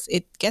all because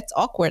it gets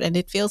awkward and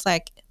it feels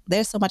like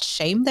there's so much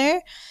shame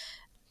there.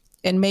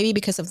 And maybe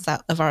because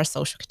of our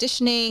social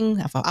conditioning,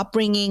 of our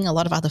upbringing, a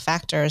lot of other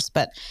factors.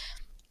 But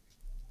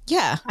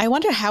yeah, I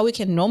wonder how we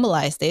can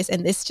normalize this.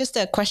 And it's just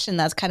a question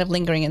that's kind of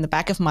lingering in the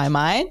back of my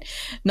mind.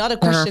 Not a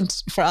question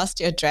for us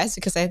to address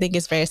because I think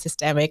it's very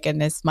systemic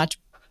and it's much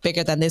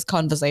bigger than this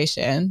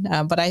conversation.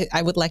 But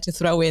I would like to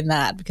throw in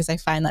that because I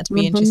find that to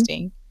be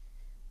interesting.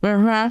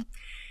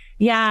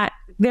 Yeah,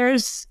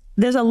 there's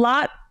a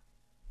lot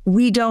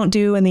we don't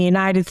do in the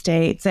United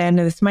States, and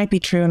this might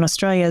be true in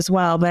Australia as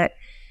well, but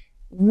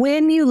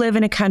when you live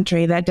in a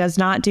country that does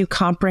not do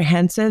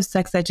comprehensive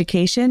sex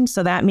education,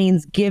 so that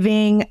means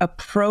giving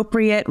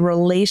appropriate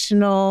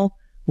relational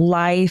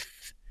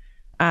life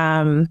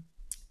and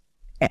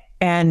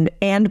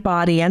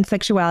body and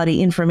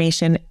sexuality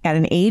information at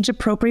an age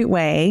appropriate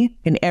way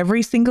in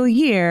every single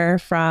year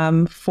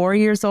from 4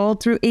 years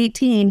old through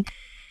 18.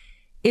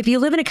 If you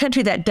live in a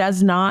country that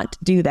does not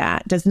do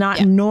that, does not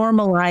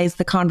normalize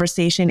the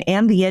conversation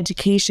and the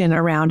education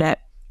around it,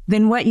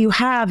 then what you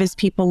have is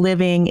people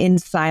living in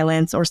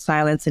silence or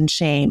silence and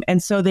shame.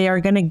 And so they are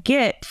going to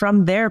get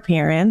from their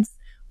parents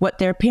what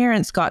their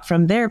parents got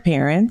from their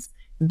parents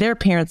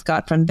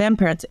got from them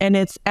parents. And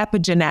it's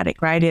epigenetic,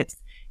 right? It's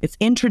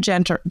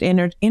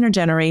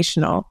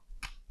intergenerational.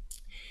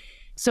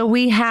 So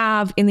we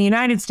have, in the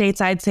United States,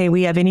 I'd say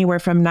we have anywhere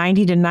from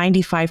 90 to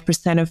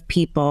 95% of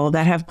people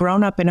that have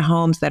grown up in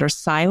homes that are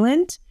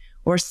silent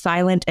or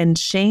silent and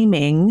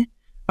shaming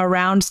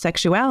around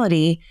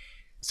sexuality.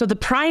 So the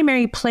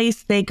primary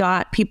place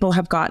people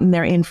have gotten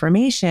their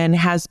information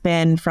has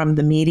been from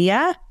the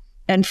media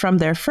and from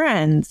their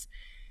friends.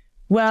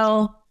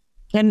 Well,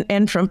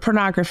 and from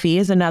pornography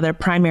is another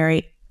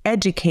primary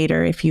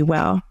educator, if you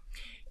will.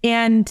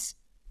 And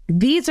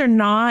these are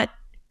not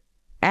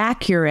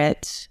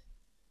accurate,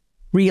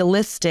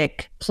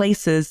 realistic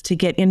places to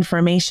get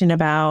information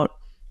about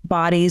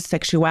bodies,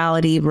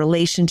 sexuality,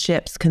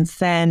 relationships,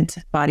 consent,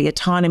 body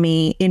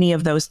autonomy, any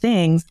of those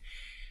things.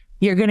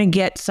 You're going to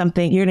get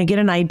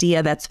an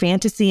idea that's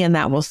fantasy and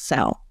that will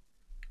sell,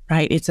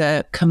 right? It's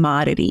a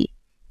commodity,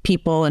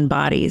 people and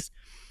bodies.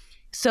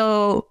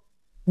 So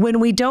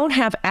when we don't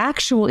have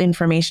actual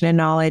information and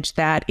knowledge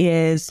that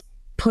is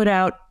put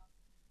out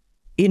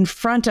in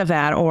front of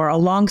that or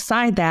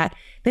alongside that,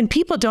 then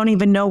people don't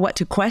even know what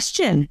to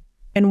question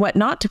and what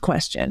not to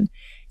question.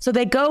 So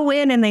they go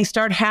in and they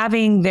start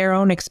having their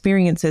own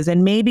experiences.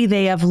 And maybe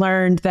they have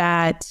learned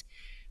that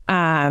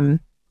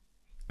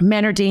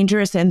men are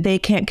dangerous and they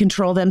can't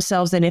control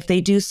themselves. And if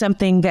they do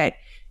something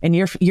and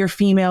you're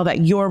female,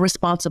 that you're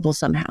responsible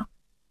somehow,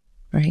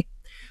 right?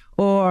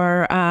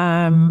 Or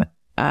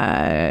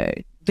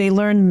they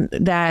learn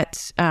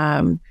that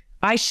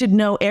I should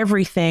know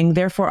everything,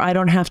 therefore I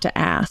don't have to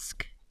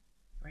ask,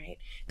 right?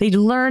 They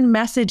learn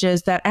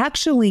messages that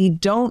actually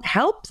don't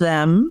help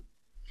them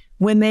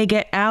when they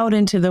get out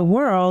into the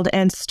world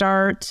and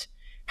start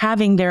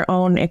having their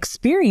own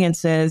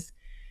experiences,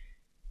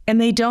 and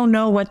they don't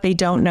know what they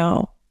don't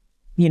know,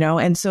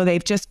 and so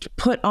they've just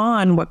put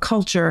on what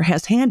culture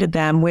has handed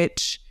them,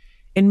 which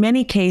in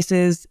many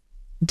cases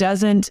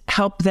doesn't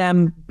help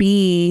them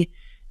be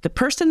the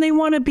person they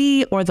want to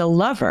be or the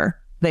lover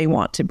they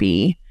want to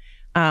be.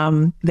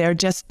 They're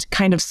just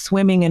kind of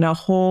swimming in a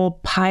whole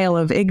pile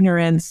of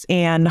ignorance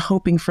and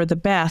hoping for the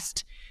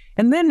best.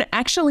 And then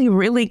actually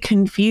really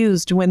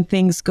confused when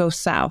things go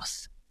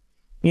south,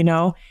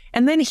 and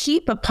then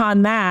heap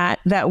upon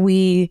that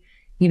we,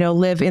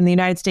 live in the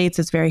United States,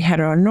 it's very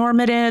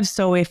heteronormative.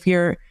 So if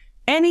you're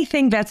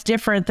anything that's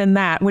different than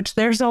that, which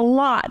there's a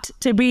lot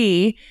to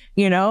be,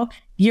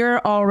 you're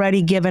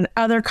already given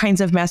other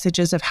kinds of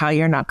messages of how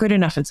you're not good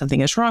enough and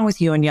something is wrong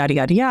with you and yada,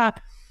 yada,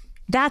 yada.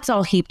 That's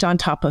all heaped on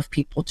top of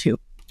people too.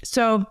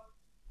 So,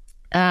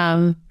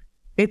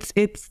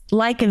 it's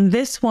like in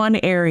this one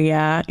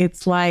area,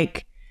 it's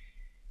like,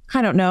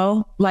 I don't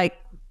know, like,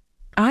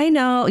 I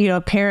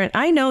know, parent,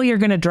 I know you're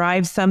going to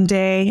drive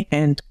someday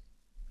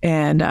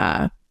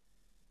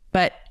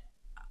but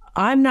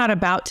I'm not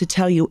about to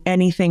tell you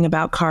anything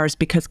about cars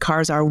because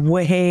cars are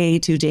way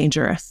too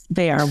dangerous.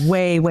 They are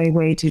way, way,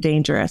 way too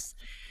dangerous.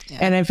 Yeah.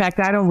 And in fact,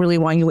 I don't really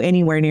want you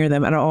anywhere near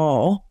them at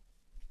all.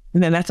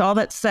 And then that's all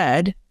that's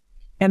said.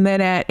 And then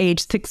at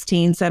age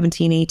 16,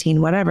 17,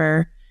 18,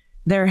 whatever,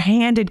 they're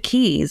handed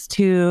keys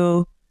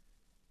to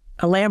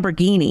a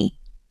Lamborghini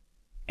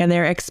and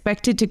they're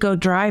expected to go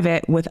drive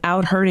it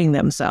without hurting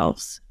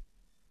themselves.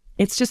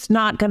 It's just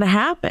not going to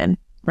happen,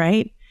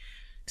 right?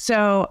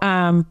 So,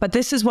 but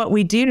this is what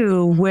we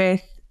do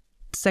with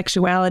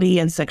sexuality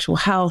and sexual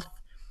health,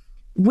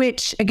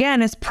 which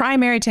again is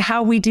primary to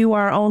how we do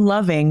our own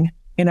loving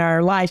in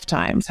our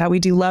lifetimes, how we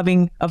do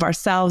loving of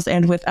ourselves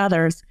and with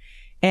others.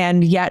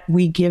 And yet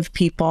we give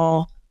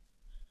people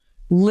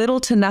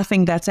little to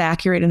nothing that's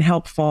accurate and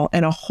helpful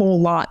and a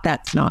whole lot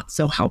that's not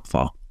so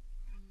helpful.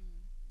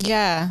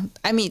 Yeah,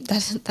 I mean,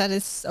 that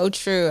is so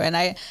true. And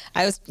I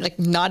was like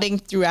nodding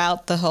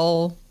throughout the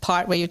whole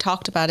part where you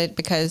talked about it,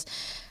 because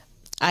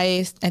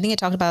I think I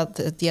talked about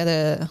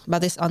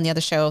about this on the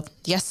other show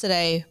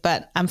yesterday,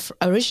 but I'm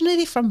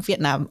originally from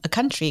Vietnam, a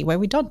country where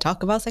we don't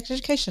talk about sex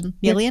education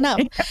nearly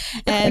enough.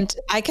 And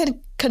I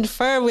can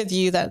confirm with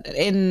you that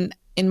in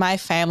my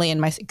family, in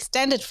my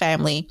extended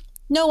family,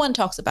 no one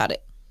talks about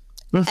it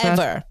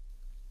ever.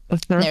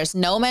 There's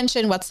no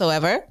mention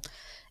whatsoever.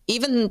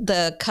 Even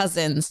the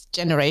cousins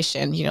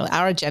generation,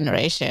 our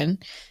generation,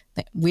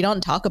 we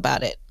don't talk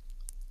about it.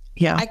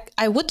 Yeah,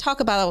 I would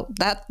talk about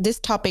this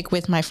topic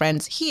with my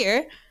friends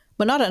here,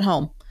 but not at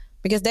home,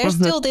 because there's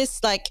still this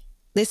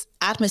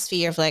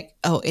atmosphere of like,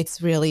 oh,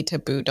 it's really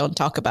taboo. Don't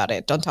talk about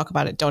it. Don't talk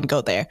about it. Don't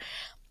go there.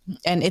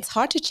 And it's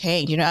hard to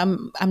change.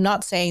 I'm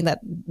not saying that,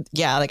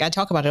 yeah, like I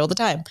talk about it all the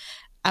time.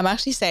 I'm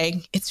actually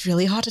saying it's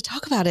really hard to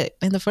talk about it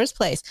in the first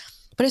place.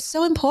 But it's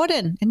so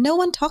important and no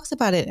one talks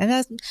about it.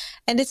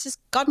 And it's just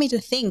got me to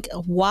think,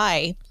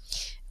 why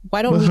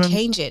don't we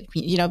change it?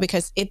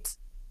 Because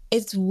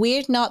it's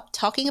weird not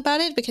talking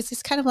about it, because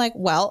it's kind of like,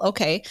 well,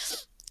 okay,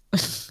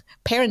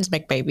 parents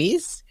make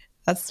babies.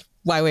 That's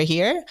why we're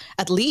here,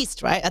 at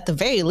least, right? At the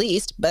very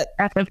least. But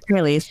at the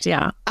very least,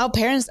 yeah. Our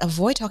parents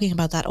avoid talking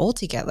about that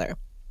altogether.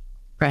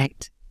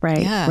 Right.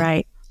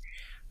 I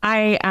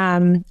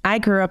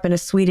grew up in a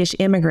Swedish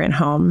immigrant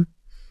home,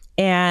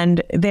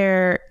 and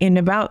there in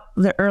about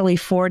the early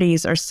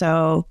 40s or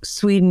so,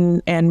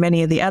 Sweden and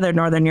many of the other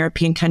Northern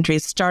European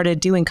countries started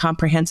doing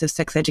comprehensive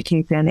sex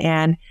education.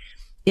 And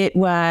it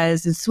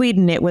was in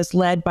Sweden, it was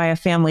led by a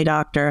family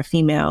doctor, a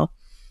female.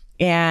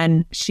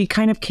 And she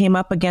kind of came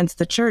up against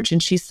the church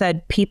and she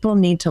said, people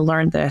need to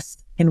learn this.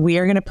 And we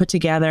are going to put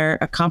together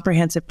a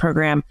comprehensive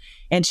program.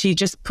 And she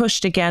just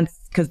pushed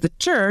against, because the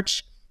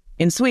church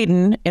in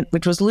Sweden,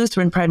 which was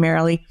Lutheran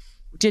primarily,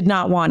 did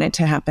not want it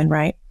to happen,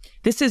 right?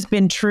 This has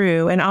been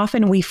true. And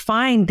often we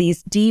find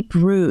these deep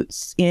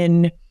roots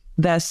in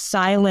the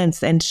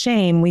silence and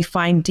shame. We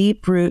find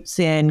deep roots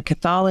in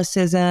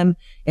Catholicism,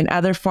 in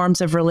other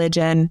forms of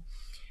religion.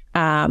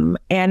 And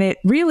it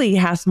really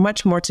has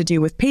much more to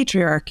do with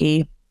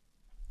patriarchy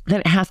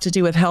than it has to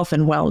do with health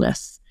and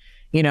wellness,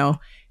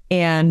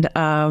 And,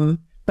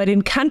 but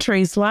in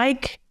countries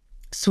like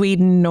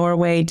Sweden,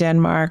 Norway,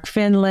 Denmark,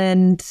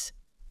 Finland,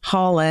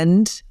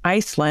 Holland,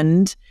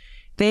 Iceland,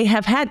 they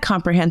have had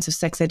comprehensive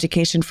sex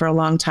education for a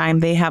long time.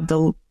 They have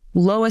the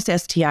lowest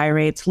STI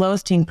rates,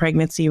 lowest teen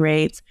pregnancy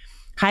rates,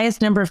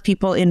 highest number of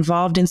people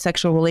involved in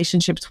sexual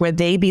relationships where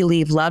they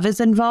believe love is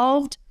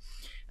involved,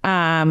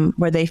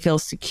 where they feel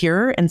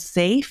secure and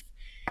safe.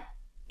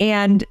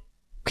 And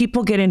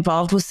people get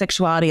involved with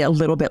sexuality a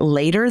little bit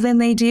later than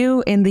they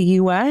do in the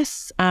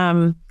US.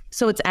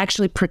 So it's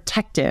actually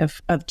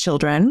protective of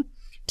children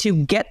to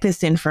get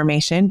this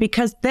information,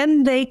 because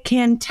then they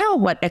can tell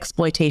what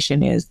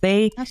exploitation is.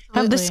 They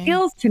have the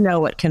skills to know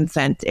what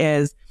consent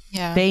is.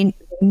 Yeah. They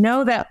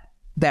know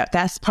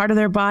that's part of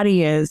their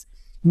body is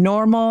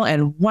normal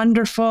and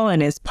wonderful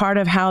and is part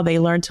of how they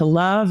learn to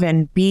love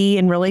and be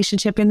in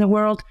relationship in the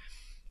world.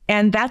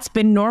 And that's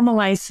been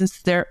normalized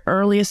since their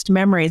earliest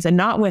memories, and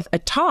not with a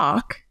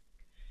talk,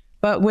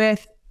 but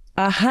with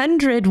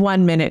 100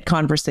 1-minute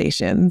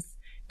conversations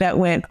that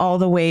went all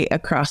the way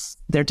across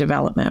their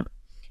development.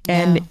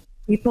 And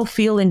people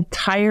feel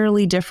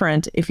entirely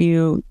different. If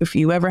you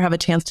ever have a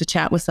chance to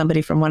chat with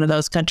somebody from one of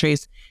those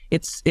countries,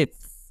 it's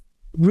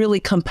really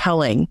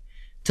compelling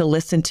to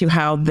listen to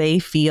how they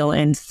feel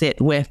and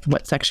sit with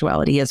what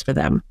sexuality is for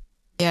them.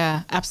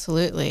 Yeah,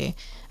 absolutely.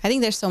 I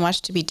think there's so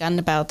much to be done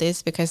about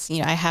this, because,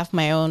 I have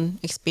my own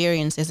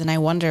experiences and I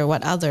wonder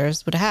what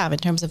others would have in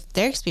terms of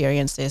their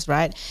experiences,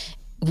 right?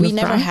 We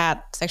never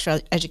had sexual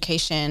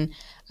education,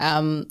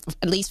 at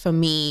least for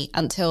me,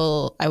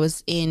 until I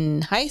was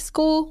in high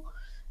school.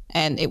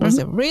 And it was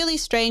a really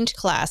strange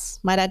class,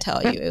 might I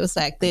tell you. It was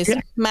like this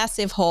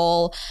massive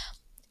hall.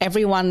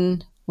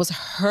 Everyone was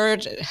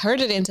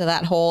herded into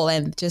that hall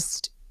and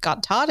just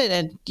got taught it.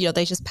 And,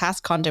 they just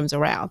passed condoms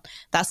around.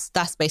 That's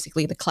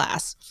basically the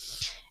class.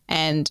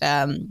 And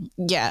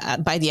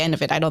by the end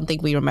of it, I don't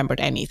think we remembered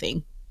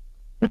anything.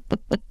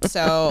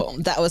 So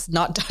that was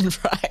not done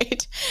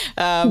right.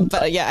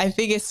 But yeah, I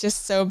think it's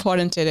just so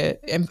important to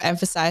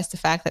emphasize the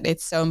fact that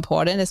it's so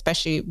important,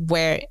 especially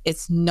where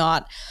it's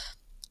not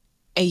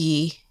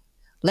a,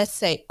 let's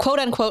say, quote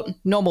unquote,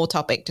 normal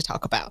topic to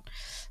talk about.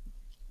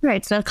 Right.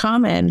 It's not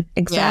common.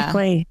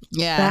 Exactly.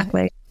 Yeah.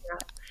 Exactly.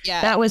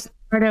 Yeah. That was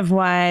part of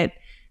what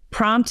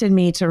prompted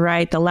me to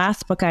write the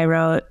last book I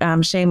wrote,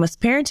 Shameless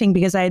Parenting,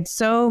 because I had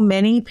so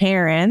many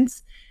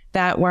parents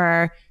that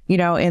were,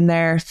 in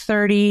their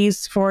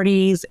 30s,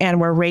 40s, and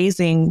were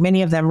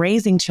many of them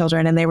raising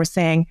children. And they were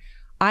saying,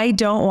 I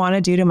don't want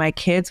to do to my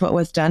kids what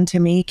was done to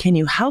me. Can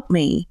you help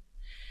me?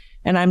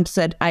 And I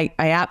said, I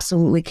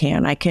absolutely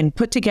can. I can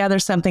put together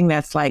something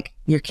that's like,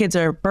 your kids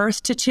are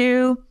birth to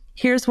 2.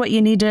 Here's what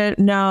you need to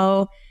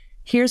know.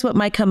 Here's what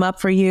might come up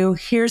for you.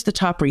 Here's the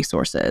top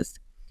resources.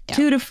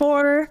 2 to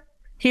 4.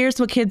 Here's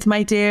what kids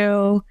might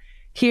do.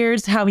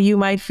 Here's how you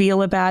might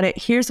feel about it.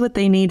 Here's what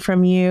they need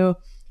from you.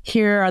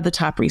 Here are the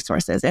top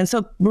resources. And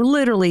so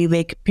literally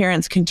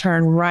parents can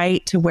turn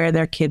right to where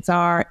their kids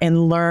are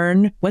and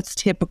learn what's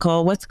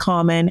typical, what's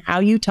common, how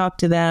you talk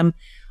to them.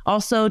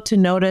 Also to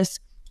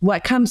notice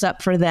what comes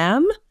up for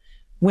them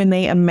when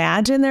they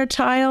imagine their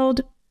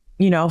child,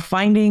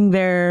 finding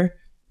their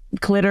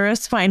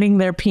clitoris, finding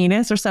their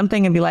penis or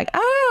something, and be like,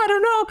 I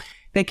don't know.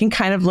 They can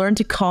kind of learn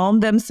to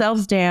calm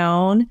themselves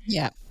down.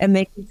 Yeah.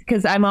 And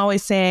because I'm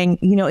always saying,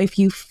 if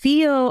you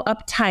feel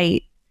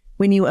uptight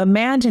when you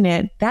imagine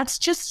it, that's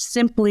just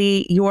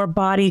simply your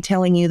body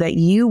telling you that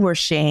you were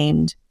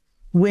shamed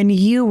when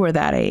you were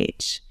that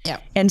age. Yeah.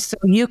 And so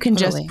you can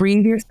just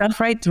breathe yourself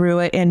right through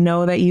it and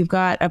know that you've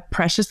got a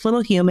precious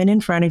little human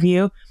in front of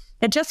you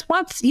that just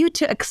wants you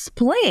to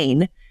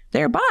explain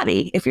their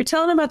body. If you're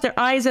telling them about their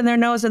eyes and their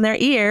nose and their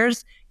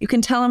ears, you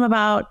can tell them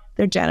about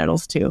their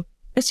genitals too.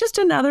 It's just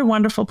another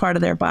wonderful part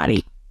of their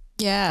body.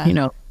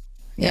 Yeah.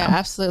 Yeah,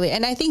 absolutely.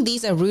 And I think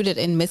these are rooted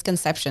in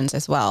misconceptions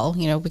as well,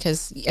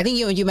 because I think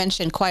you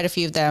mentioned quite a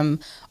few of them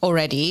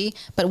already,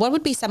 but what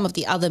would be some of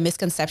the other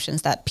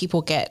misconceptions that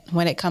people get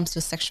when it comes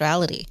to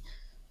sexuality?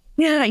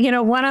 Yeah,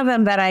 one of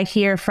them that I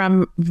hear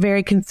from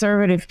very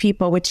conservative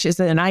people, which is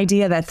an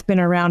idea that's been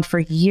around for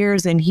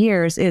years and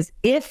years, is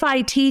if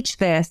I teach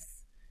this,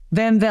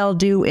 then they'll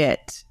do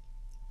it,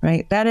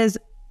 right? That is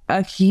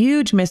a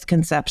huge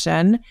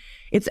misconception.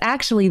 It's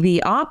actually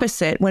the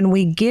opposite. When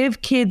we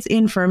give kids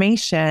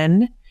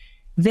information,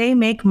 they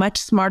make much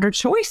smarter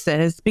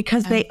choices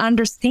because they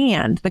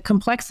understand the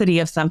complexity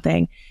of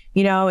something.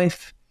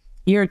 If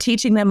you're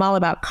teaching them all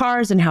about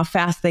cars and how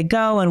fast they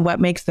go and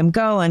what makes them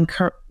go and,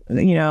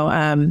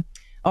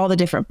 all the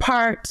different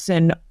parts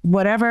and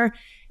whatever,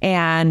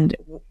 and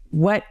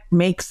what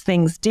makes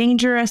things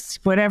dangerous,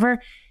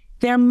 whatever,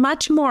 they're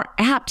much more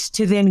apt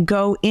to then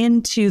go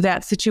into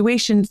that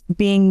situation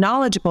being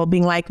knowledgeable,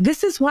 being like,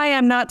 this is why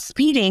I'm not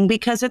speeding,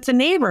 because it's a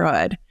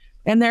neighborhood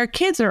and there are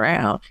kids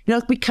around,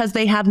 because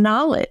they have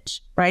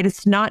knowledge, right?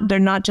 They're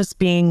not just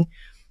being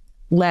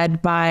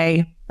led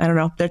by, I don't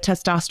know, their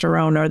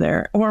testosterone or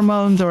their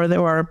hormones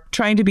or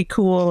trying to be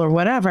cool or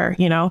whatever,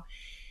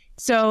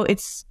 So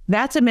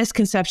that's a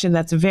misconception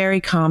that's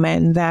very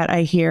common that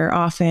I hear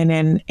often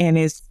and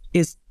is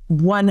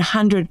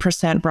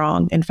 100%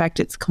 wrong. In fact,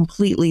 it's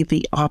completely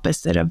the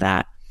opposite of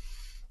that.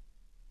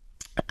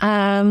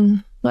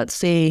 Let's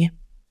see.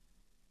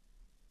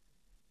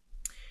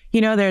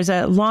 There's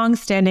a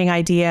long-standing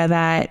idea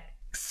that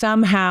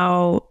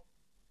somehow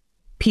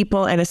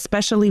people, and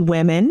especially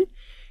women,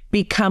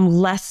 become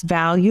less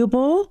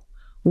valuable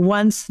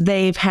once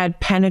they've had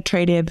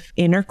penetrative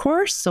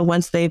intercourse. So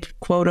once they've,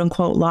 quote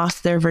unquote,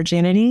 lost their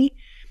virginity.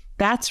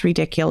 That's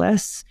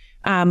ridiculous.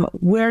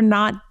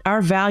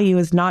 Our value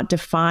is not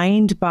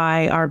defined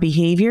by our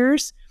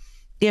behaviors.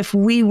 If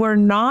we were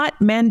not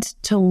meant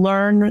to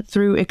learn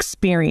through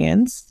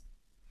experience,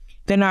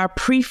 then our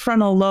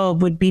prefrontal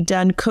lobe would be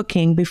done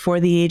cooking before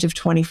the age of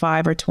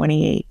 25 or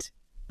 28.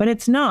 But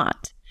it's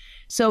not.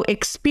 So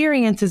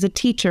experience is a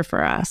teacher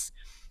for us.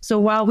 So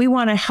while we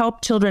want to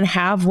help children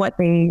have what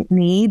they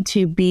need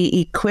to be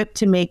equipped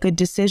to make good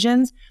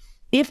decisions,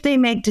 if they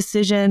make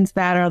decisions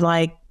that are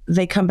like,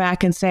 they come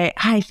back and say,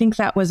 I think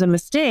that was a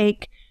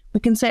mistake, we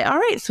can say, all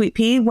right, sweet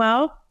pea,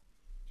 well,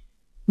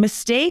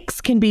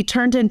 mistakes can be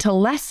turned into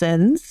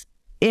lessons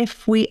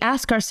if we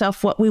ask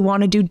ourselves what we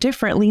want to do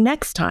differently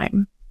next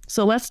time.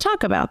 So let's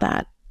talk about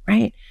that,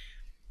 right?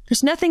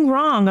 There's nothing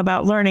wrong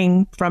about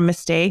learning from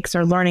mistakes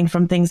or learning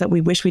from things that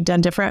we wish we'd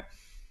done different.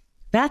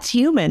 That's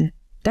human.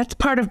 That's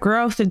part of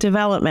growth and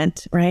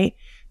development, right?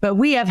 But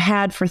we have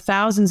had for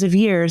thousands of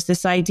years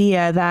this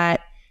idea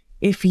that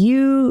if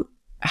you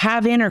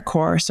have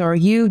intercourse or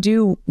you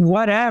do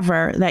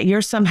whatever, that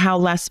you're somehow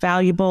less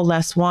valuable,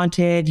 less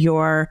wanted,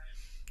 you're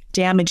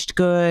damaged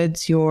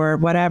goods, you're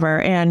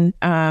whatever. And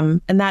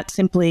that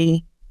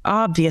simply,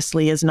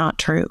 obviously, is not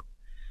true,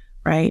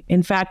 right?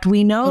 In fact,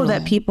 we know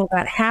that people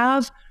that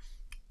have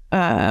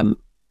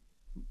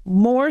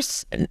more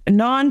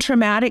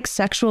non-traumatic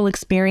sexual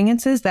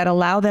experiences that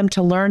allow them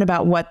to learn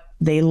about what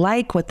they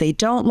like, what they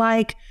don't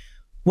like,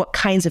 what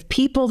kinds of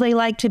people they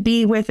like to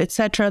be with,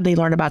 etc. They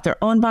learn about their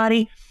own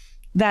body,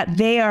 that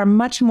they are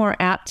much more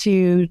apt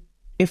to,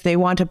 if they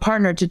want a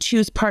partner, to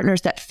choose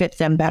partners that fit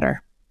them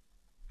better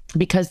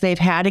because they've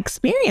had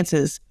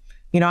experiences.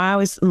 I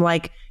always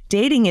like,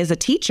 dating is a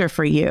teacher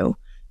for you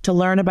to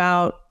learn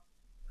about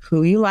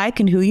who you like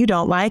and who you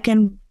don't like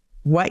and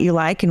what you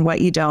like and what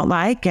you don't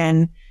like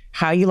and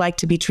how you like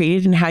to be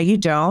treated and how you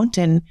don't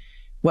and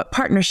what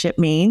partnership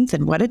means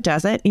and what it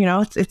doesn't.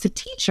 It's a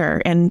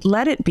teacher, and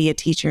let it be a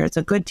teacher. It's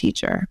a good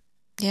teacher.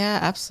 Yeah,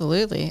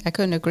 absolutely. I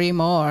couldn't agree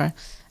more.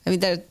 I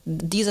mean,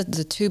 these are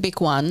the two big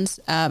ones.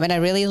 And I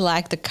really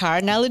like the car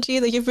analogy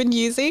that you've been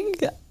using.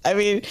 I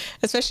mean,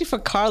 especially for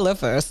car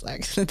lovers,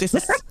 like this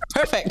is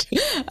perfect.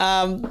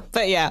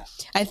 But yeah,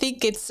 I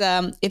think it's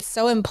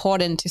so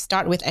important to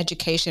start with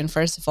education,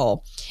 first of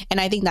all.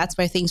 And I think that's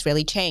where things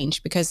really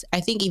change, because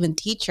I think even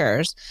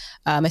teachers,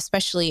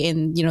 especially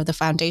in, the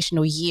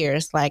foundational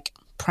years, like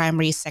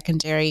primary,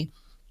 secondary,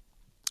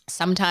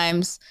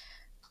 sometimes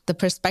the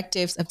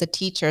perspectives of the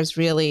teachers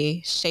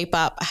really shape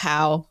up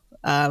how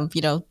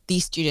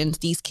these students,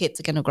 these kids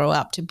are going to grow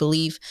up to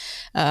believe,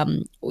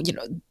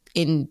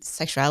 in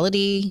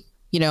sexuality,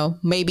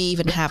 maybe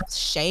even have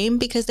shame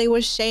because they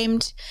were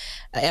shamed,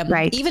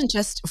 right. Even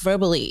just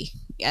verbally,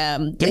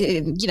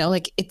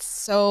 it's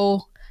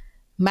so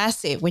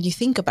massive when you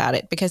think about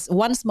it, because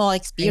one small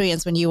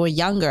experience when you were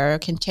younger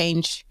can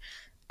change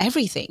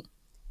everything.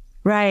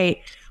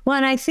 Right. Well,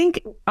 and I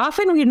think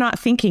often we're not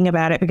thinking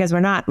about it because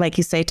we're not, like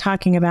you say,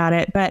 talking about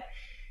it. But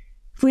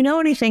if we know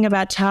anything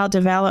about child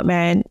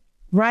development,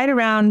 right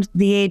around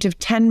the age of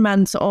 10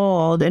 months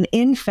old, an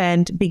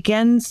infant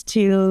begins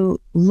to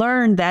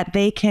learn that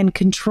they can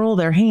control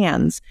their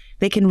hands.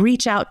 They can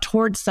reach out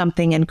towards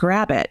something and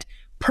grab it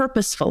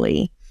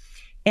purposefully.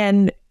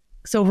 And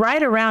So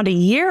right around a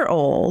year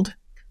old,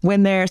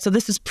 so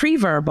this is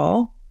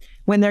pre-verbal,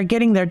 when they're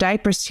getting their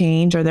diapers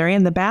changed or they're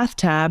in the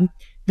bathtub,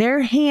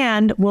 their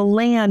hand will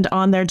land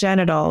on their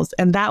genitals,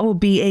 and that will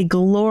be a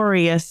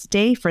glorious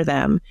day for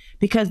them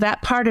because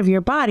that part of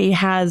your body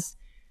has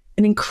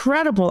an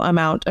incredible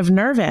amount of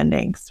nerve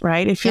endings,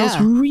 right? It feels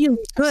really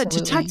good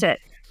to touch it.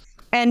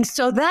 And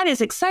so that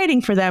is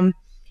exciting for them.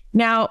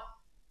 Now,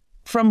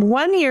 from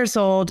 1 year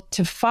old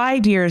to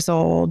 5 years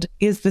old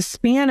is the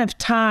span of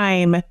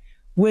time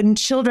when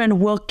children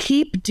will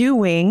keep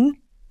doing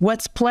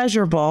what's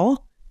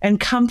pleasurable and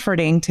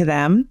comforting to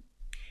them.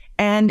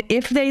 And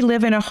if they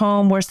live in a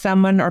home where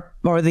someone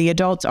or the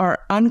adults are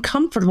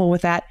uncomfortable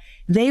with that,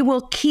 they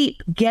will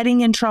keep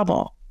getting in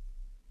trouble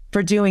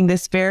for doing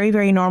this very,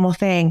 very normal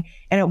thing.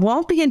 And it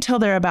won't be until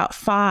they're about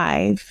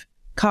 5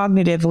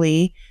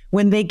 cognitively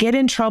when they get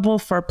in trouble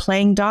for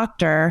playing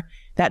doctor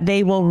that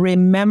they will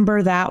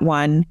remember that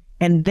one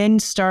and then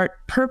start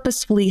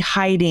purposefully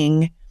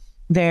hiding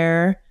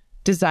their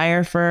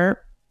desire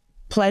for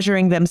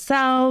pleasuring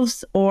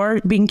themselves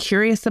or being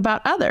curious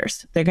about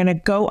others. They're going to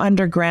go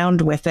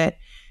underground with it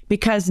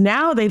because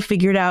now they've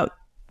figured out,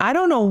 I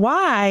don't know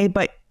why,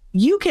 but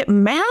you get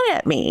mad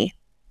at me.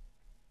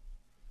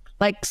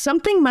 Like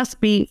something must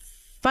be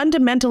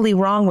fundamentally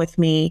wrong with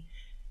me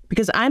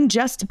because I'm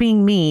just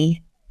being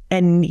me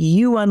and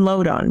you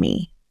unload on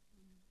me,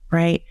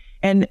 right?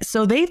 And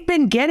so they've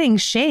been getting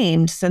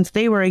shamed since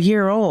they were a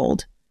year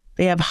old.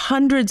 They have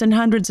hundreds and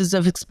hundreds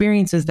of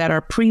experiences that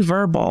are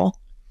pre-verbal.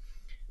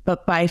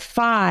 But by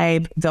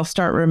 5, they'll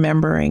start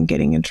remembering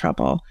getting in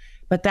trouble.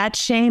 But that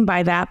shame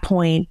by that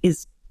point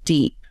is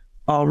deep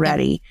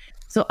already.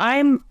 So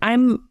I'm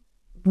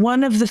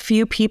one of the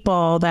few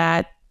people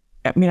that,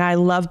 I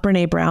love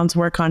Brene Brown's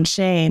work on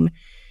shame.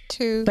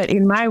 Too. But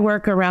in my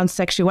work around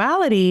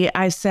sexuality,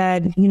 I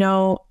said,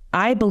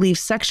 I believe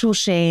sexual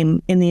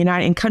shame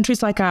in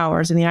countries like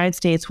ours, in the United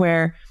States,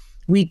 where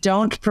we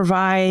don't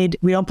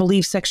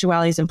believe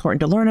sexuality is important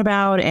to learn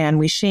about and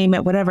we shame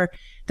it, whatever,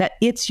 that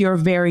it's your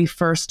very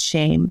first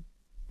shame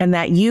and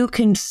that you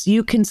can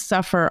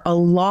suffer a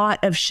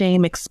lot of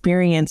shame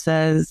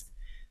experiences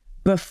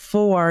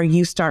before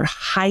you start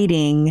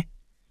hiding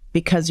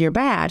because you're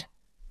bad,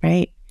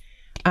 right?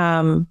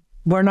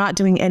 We're not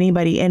doing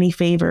anybody any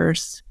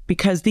favors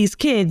because these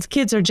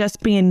kids are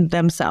just being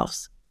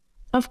themselves.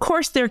 Of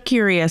course they're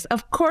curious.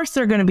 Of course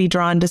they're going to be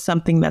drawn to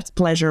something that's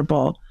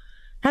pleasurable.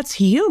 That's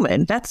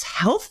human. That's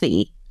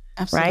healthy.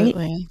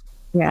 Absolutely.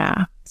 Right?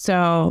 Yeah.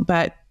 So,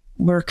 but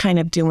we're kind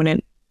of doing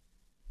it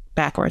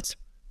backwards.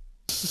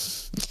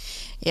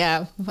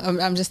 Yeah.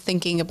 I'm just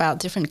thinking about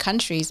different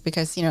countries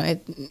because,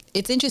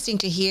 it's interesting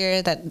to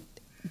hear that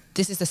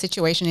this is the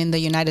situation in the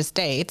United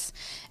States.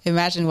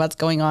 Imagine what's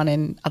going on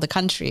in other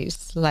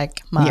countries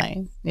like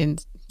mine,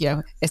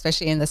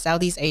 especially in the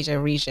Southeast Asia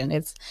region.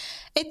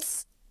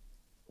 It's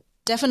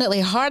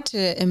definitely hard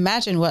to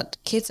imagine what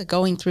kids are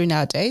going through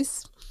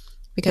nowadays.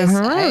 Because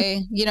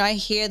I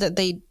hear that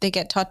they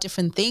get taught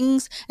different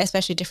things,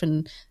 especially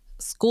different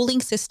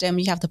schooling system.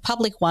 You have the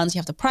public ones, you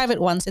have the private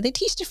ones, and they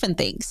teach different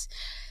things.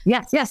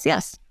 Yes.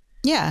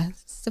 Yeah,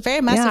 it's a very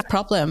massive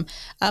problem.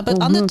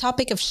 But on the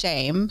topic of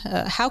shame,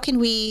 how can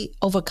we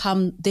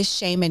overcome this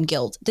shame and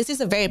guilt? This is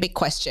a very big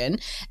question,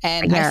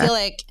 and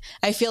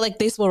I feel like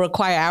this will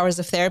require hours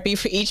of therapy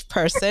for each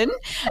person.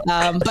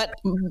 But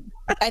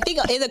I think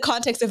in the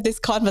context of this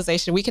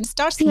conversation, we can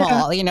start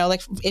small.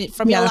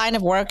 From your line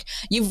of work,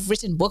 you've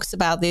written books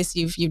about this.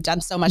 You've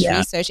done so much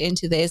research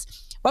into this.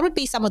 What would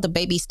be some of the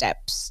baby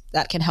steps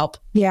that can help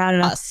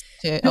us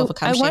to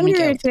overcome shame and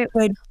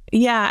guilt?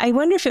 I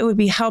wonder if it would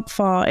be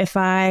helpful if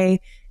I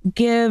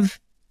give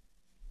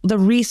the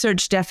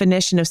research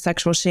definition of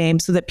sexual shame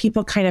so that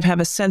people kind of have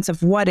a sense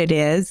of what it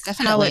is,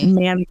 how it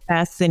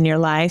manifests in your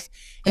life.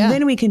 And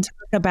then we can talk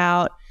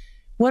about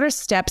what are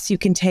steps you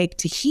can take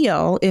to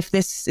heal if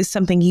this is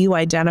something you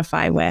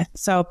identify with.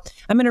 So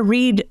I'm going to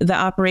read the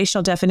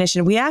operational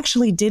definition. We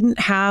actually didn't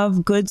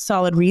have good,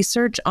 solid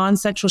research on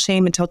sexual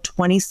shame until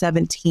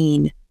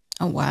 2017.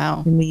 Oh,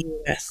 wow. In the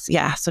US.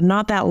 Yeah. So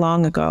not that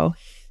long ago.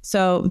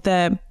 So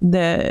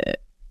the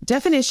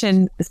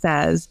definition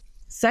says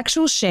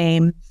sexual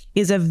shame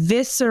is a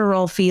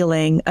visceral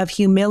feeling of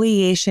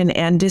humiliation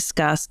and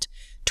disgust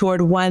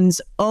toward one's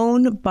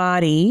own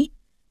body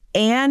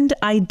and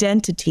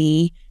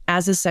identity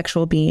as a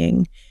sexual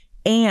being,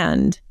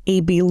 and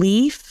a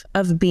belief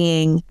of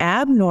being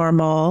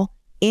abnormal,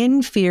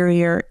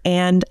 inferior,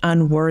 and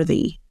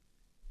unworthy.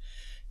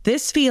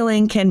 This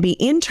feeling can be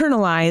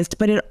internalized,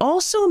 but it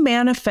also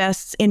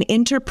manifests in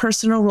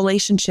interpersonal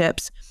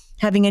relationships,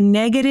 having a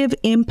negative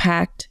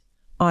impact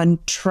on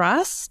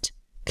trust,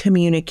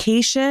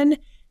 communication,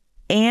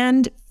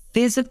 and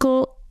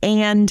physical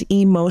and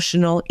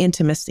emotional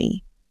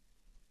intimacy.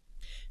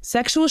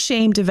 Sexual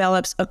shame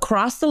develops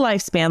across the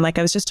lifespan, like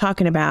I was just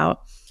talking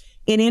about,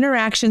 in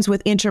interactions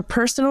with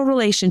interpersonal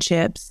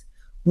relationships,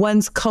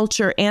 one's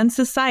culture and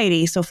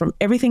society, so from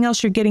everything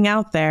else you're getting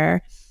out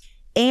there,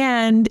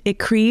 And it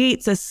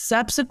creates a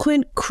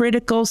subsequent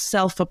critical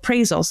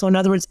self-appraisal. So in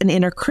other words, an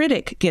inner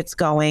critic gets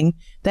going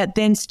that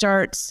then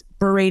starts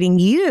berating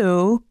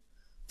you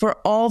for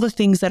all the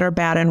things that are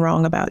bad and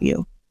wrong about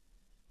you,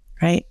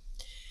 right?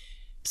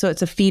 So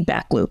it's a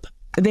feedback loop.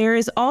 There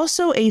is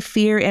also a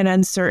fear and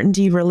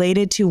uncertainty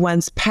related to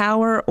one's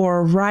power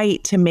or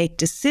right to make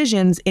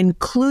decisions,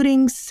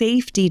 including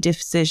safety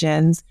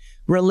decisions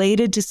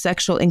related to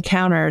sexual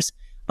encounters,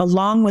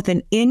 along with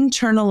an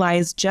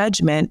internalized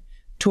judgment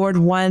toward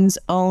one's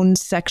own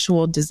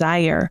sexual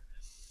desire.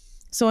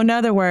 So in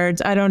other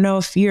words, I don't know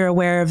if you're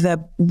aware of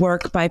the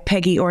work by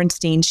Peggy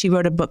Ornstein. She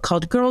wrote a book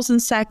called Girls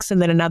and Sex,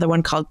 and then another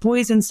one called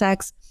Boys and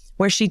Sex,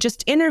 where she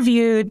just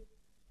interviewed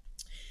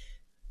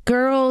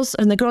girls.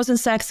 And the Girls and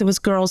Sex, it was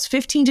girls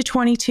 15 to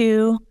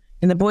 22,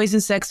 and the Boys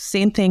and Sex,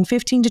 same thing,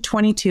 15 to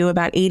 22,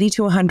 about 80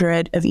 to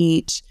 100 of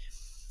each.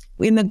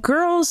 In the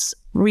girls'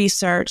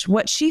 research,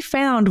 what she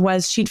found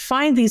was she'd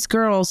find these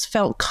girls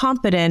felt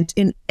competent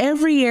in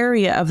every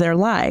area of their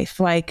life,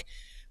 like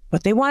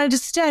what they wanted to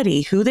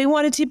study, who they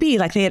wanted to be.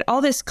 Like they had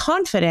all this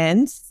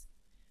confidence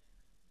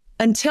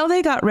until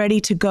they got ready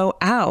to go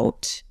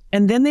out.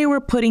 And then they were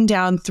putting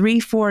down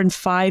 3, 4, and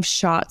 5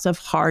 shots of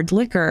hard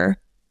liquor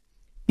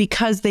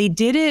because they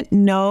didn't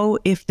know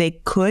if they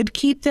could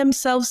keep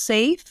themselves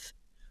safe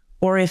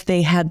or if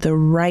they had the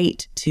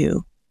right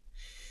to.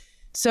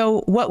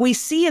 So what we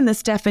see in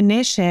this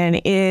definition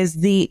is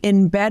the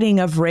embedding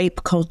of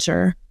rape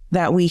culture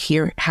that we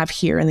have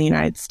here in the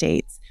United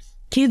States.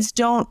 Kids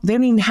they don't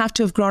even have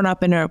to have grown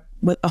up in a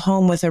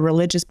home with a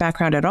religious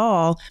background at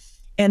all,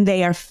 and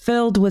they are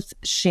filled with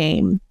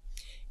shame.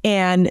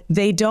 And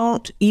they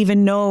don't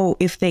even know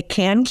if they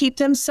can keep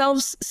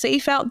themselves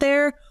safe out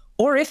there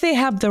or if they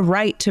have the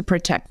right to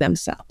protect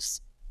themselves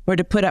or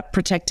to put up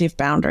protective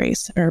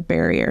boundaries or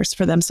barriers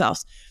for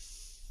themselves.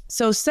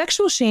 So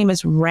sexual shame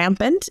is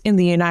rampant in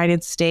the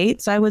United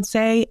States, I would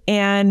say.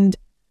 And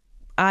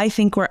I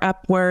think we're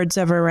upwards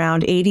of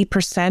around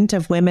 80%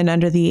 of women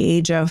under the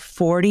age of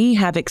 40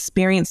 have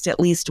experienced at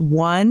least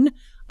one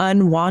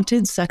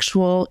unwanted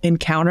sexual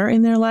encounter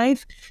in their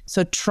life.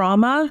 So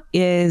trauma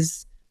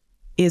is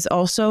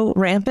also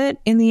rampant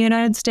in the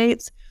United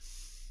States.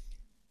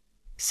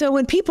 So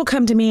when people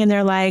come to me and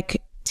they're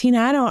like,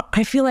 Tina,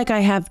 I feel like I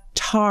have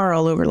tar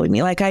all over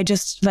me. Like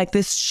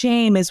this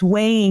shame is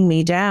weighing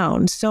me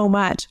down so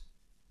much.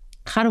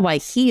 How do I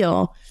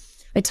heal?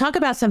 I talk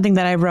about something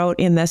that I wrote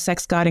in the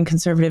Sex, God, and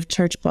Conservative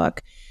Church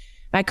book.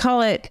 I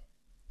call it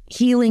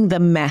healing the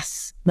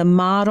mess, the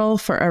model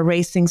for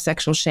erasing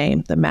sexual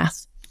shame, the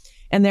mess.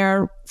 And there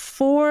are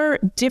 4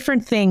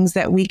 different things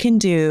that we can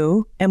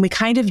do. And we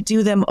kind of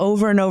do them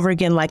over and over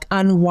again, like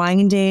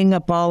unwinding a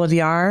ball of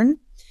yarn.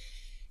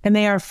 And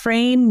they are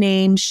frame,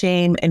 name,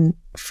 shame, and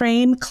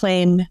frame,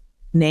 claim,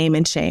 name,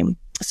 and shame.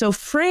 So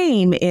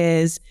frame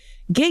is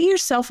get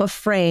yourself a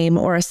frame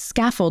or a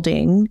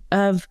scaffolding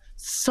of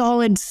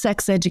solid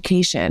sex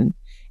education.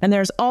 And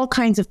there's all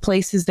kinds of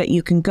places that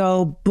you can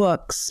go,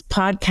 books,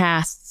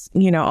 podcasts,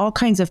 all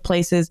kinds of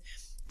places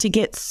to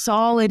get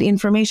solid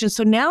information.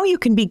 So now you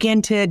can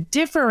begin to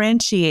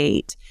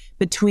differentiate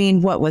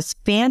between what was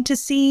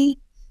fantasy,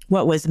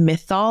 what was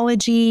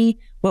mythology,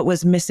 what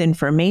was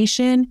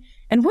misinformation,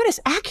 and what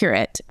is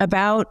accurate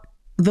about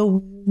the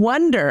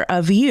wonder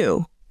of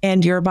you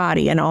and your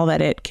body and all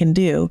that it can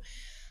do.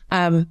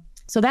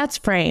 So that's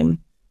frame.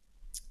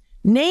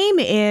 Name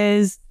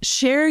is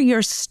share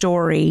your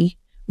story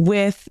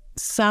with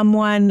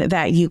someone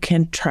that you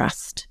can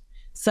trust,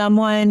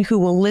 someone who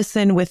will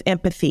listen with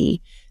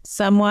empathy,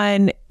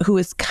 someone who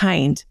is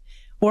kind,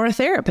 or a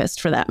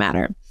therapist for that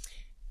matter.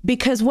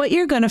 Because what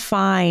you're going to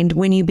find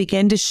when you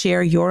begin to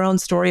share your own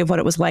story of what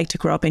it was like to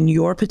grow up in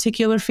your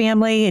particular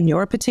family, in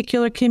your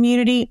particular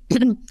community,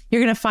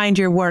 you're going to find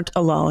you weren't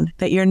alone,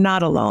 that you're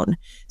not alone.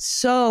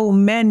 So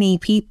many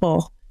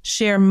people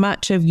share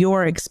much of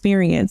your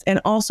experience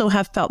and also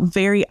have felt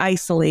very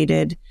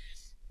isolated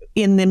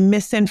in the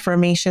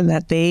misinformation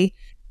that they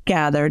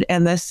gathered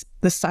and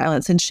the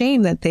silence and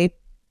shame that they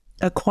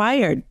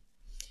acquired.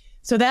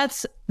 So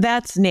that's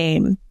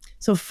name.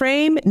 So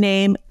frame,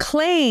 name,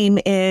 claim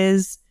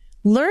is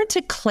learn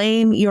to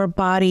claim your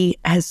body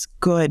as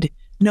good,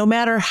 no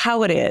matter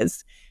how it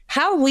is.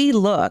 How we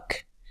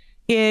look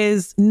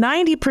is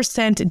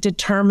 90%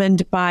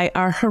 determined by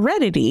our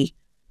heredity.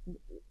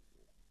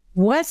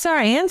 What's our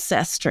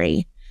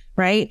ancestry,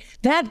 right?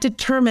 That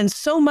determines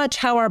so much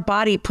how our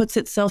body puts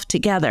itself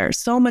together,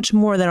 so much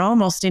more than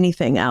almost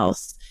anything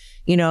else.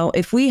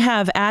 If we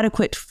have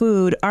adequate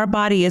food, our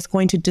body is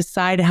going to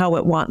decide how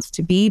it wants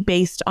to be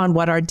based on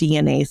what our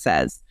DNA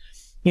says,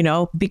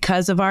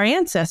 because of our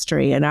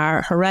ancestry and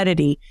our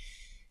heredity.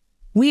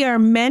 We are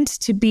meant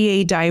to be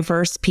a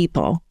diverse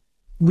people.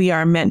 We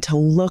are meant to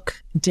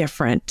look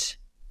different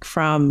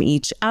from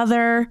each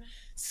other,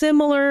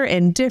 similar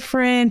and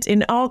different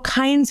in all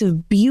kinds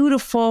of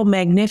beautiful,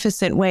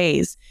 magnificent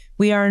ways.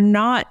 We are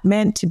not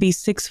meant to be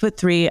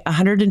 6'3",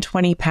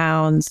 120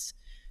 pounds,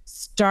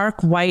 stark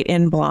white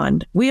and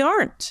blonde. We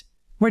aren't.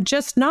 We're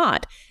just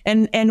not.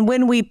 And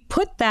when we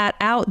put that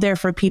out there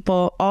for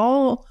people,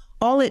 all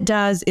all it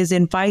does is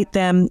invite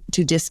them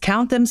to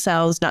discount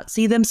themselves, not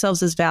see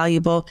themselves as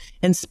valuable,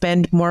 and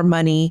spend more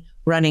money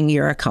running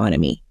your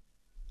economy,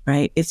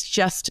 right? It's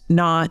just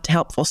not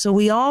helpful. So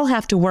we all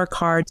have to work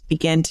hard to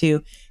begin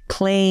to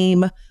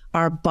claim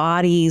our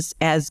bodies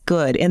as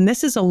good. And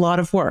this is a lot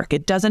of work.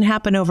 It doesn't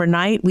happen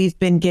overnight. We've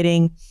been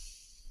getting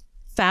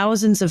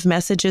thousands of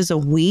messages a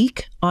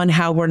week on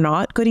how we're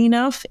not good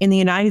enough. In the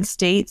United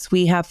States,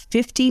 we have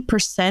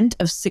 50%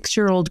 of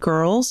 6-year-old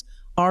girls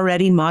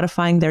already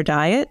modifying their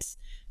diets,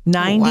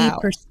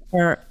 90%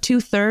 or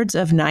 2/3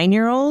 of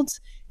 9-year-olds,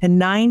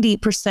 and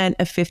 90%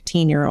 of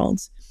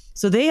 15-year-olds.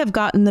 So they have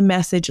gotten the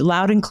message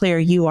loud and clear,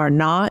 you are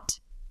not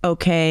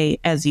okay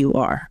as you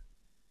are,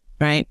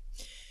 right?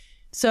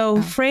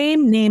 So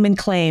frame, name, and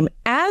claim.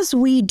 As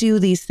we do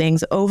these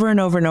things over and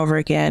over and over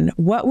again,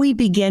 what we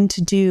begin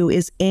to do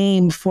is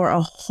aim for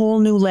a whole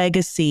new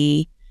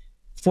legacy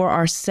for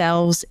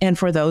ourselves and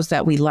for those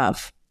that we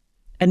love.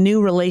 A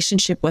new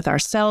relationship with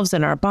ourselves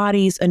and our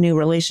bodies, a new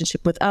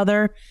relationship with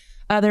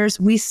others.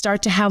 We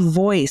start to have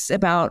voice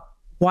about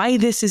why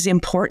this is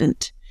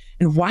important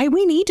and why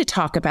we need to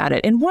talk about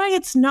it and why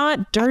it's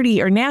not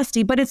dirty or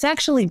nasty, but it's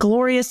actually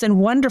glorious and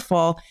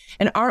wonderful.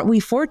 And aren't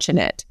we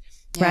fortunate?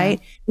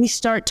 Right? We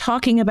start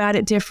talking about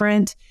it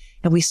different,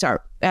 and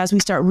as we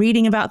start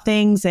reading about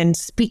things and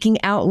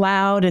speaking out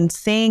loud and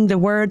saying the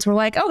words, we're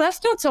like, oh,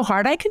 that's not so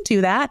hard. I can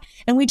do that.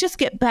 And we just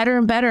get better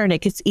and better, and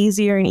it gets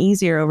easier and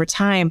easier over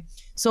time.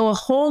 So a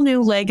whole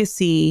new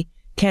legacy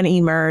can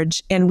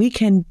emerge, and we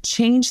can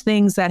change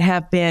things that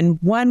have been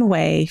one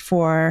way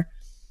for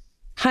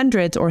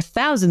hundreds or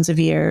thousands of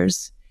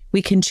years.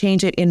 We can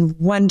change it in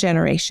one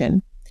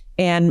generation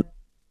and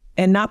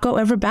not go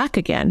ever back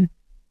again.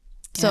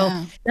 So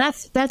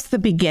that's the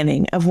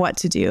beginning of what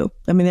to do.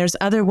 I mean, there's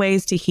other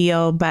ways to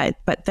heal, but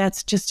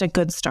that's just a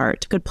good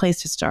start, good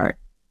place to start.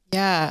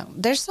 Yeah,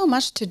 there's so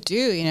much to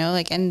do,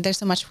 and there's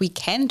so much we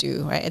can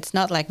do, right? It's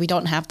not like we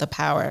don't have the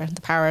power.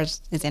 The power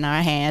is in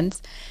our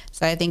hands.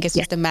 So I think it's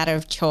just a matter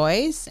of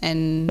choice.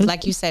 And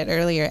like you said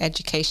earlier,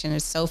 education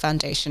is so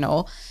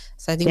foundational.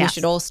 So I think we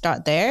should all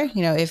start there.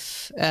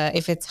 If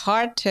it's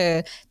hard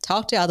to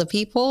talk to other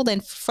people, then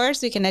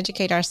first we can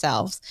educate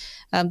ourselves.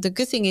 The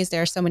good thing is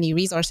there are so many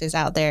resources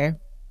out there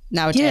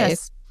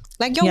nowadays,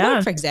 like your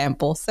work, for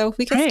example. So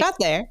we can start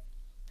there.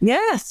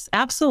 Yes,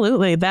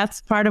 absolutely.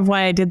 That's part of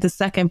why I did the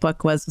second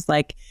book was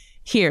like,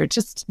 here,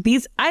 just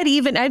these.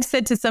 I've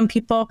said to some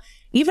people,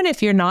 even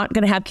if you're not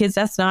going to have kids,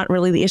 that's not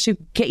really the issue.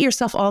 Get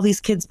yourself all these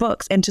kids'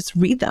 books and just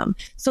read them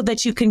so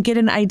that you can get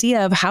an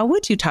idea of how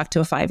would you talk to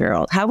a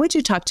 5-year-old? How would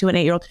you talk to an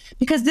 8-year-old?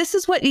 Because this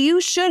is what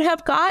you should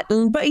have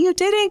gotten, but you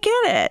didn't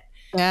get it.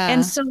 Yeah.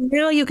 And so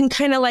now you can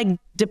kind of like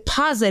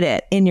deposit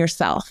it in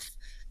yourself,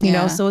 you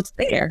know, so it's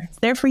there. It's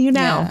there for you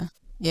now.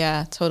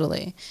 Yeah,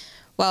 totally.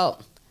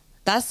 Well,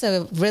 that's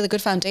a really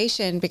good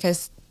foundation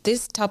because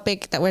this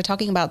topic that we're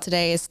talking about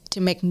today is to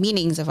make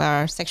meanings of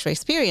our sexual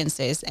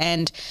experiences.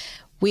 And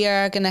we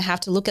are going to have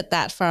to look at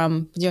that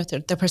from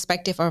the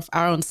perspective of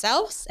our own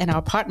selves and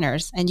our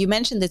partners. And you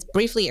mentioned this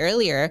briefly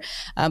earlier,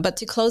 but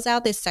to close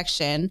out this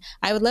section,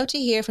 I would love to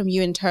hear from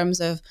you in terms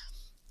of,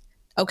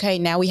 okay,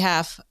 now we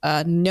have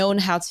known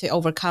how to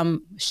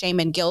overcome shame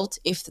and guilt,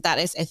 if that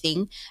is a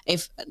thing.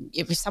 If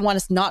someone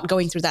is not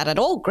going through that at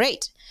all,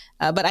 great.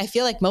 But I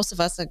feel like most of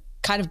us are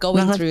kind of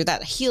going through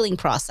that healing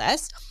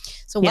process.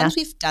 So once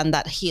we've done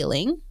that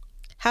healing,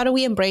 how do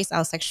we embrace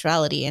our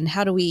sexuality and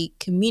how do we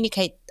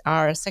communicate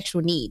our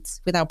sexual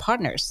needs with our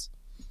partners?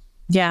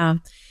 Yeah.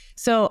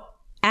 So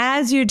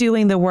as you're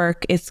doing the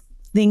work,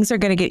 things are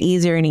going to get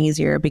easier and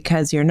easier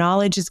because your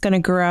knowledge is going to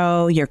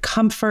grow, your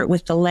comfort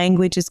with the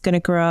language is going to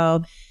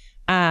grow.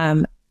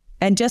 And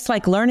just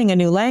like learning a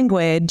new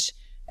language,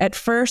 at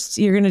first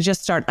you're going to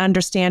just start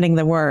understanding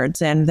the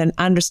words and then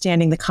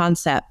understanding the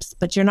concepts,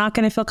 but you're not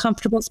going to feel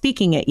comfortable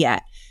speaking it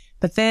yet.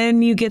 But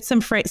then you get some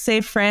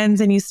safe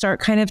friends and you start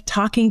kind of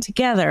talking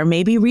together,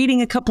 maybe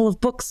reading a couple of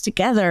books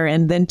together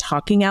and then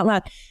talking out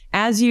loud.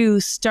 As you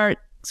start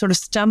sort of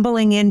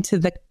stumbling into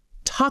the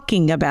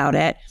talking about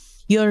it,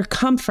 your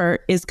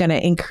comfort is going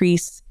to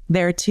increase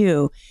there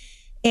too.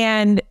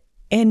 And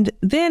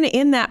then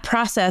in that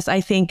process, I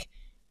think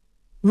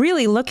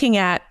really looking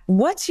at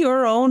what's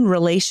your own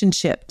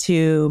relationship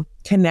to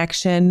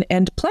connection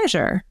and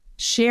pleasure,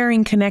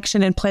 sharing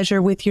connection and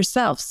pleasure with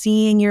yourself,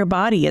 seeing your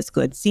body as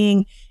good,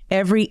 seeing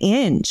every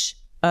inch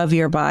of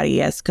your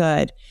body as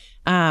good,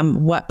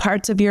 what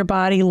parts of your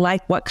body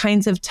like what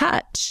kinds of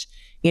touch,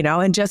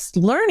 and just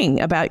learning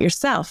about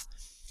yourself.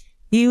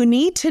 You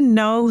need to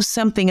know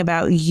something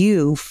about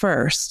you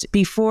first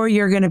before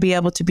you're going to be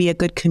able to be a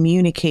good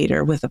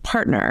communicator with a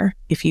partner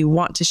if you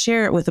want to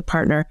share it with a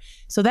partner.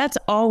 So that's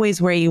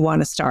always where you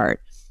want to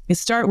start. You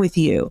start with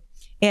you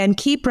and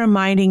keep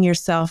reminding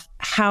yourself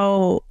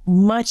how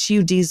much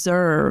you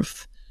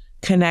deserve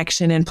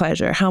connection and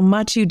pleasure, how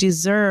much you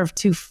deserve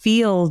to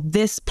feel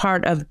this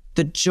part of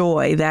the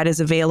joy that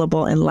is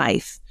available in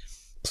life.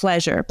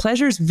 Pleasure.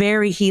 Pleasure is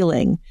very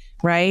healing,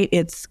 right?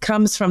 It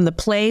comes from the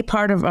play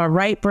part of our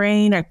right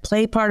brain, our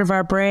play part of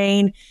our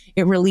brain.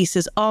 It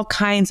releases all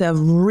kinds of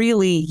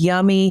really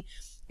yummy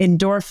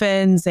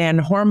endorphins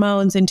and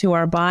hormones into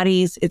our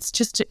bodies. It's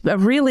just a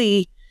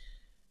really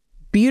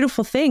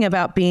beautiful thing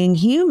about being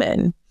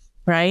human,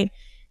 right?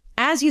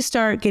 As you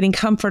start getting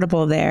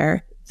comfortable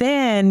there,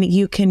 then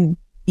you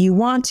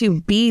want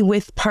to be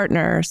with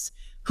partners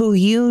who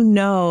you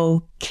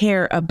know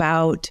care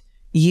about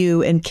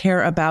you and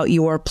care about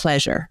your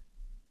pleasure,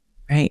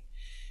 right?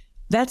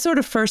 That's sort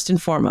of first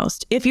and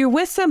foremost. If you're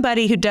with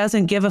somebody who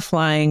doesn't give a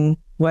flying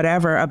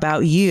whatever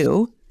about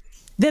you,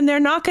 then they're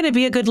not going to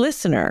be a good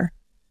listener.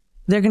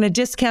 They're going to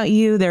discount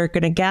you. They're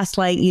going to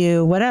gaslight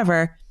you,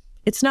 whatever.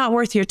 It's not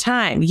worth your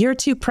time. You're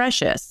too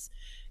precious.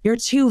 You're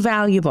too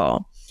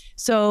valuable.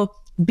 So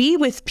be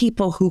with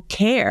people who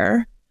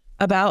care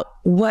about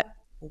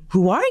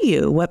who are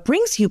you? What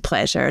brings you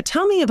pleasure?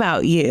 Tell me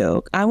about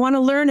you. I want to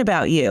learn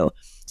about you.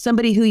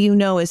 Somebody who you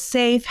know is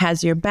safe,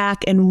 has your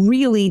back, and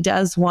really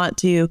does want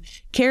to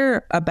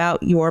care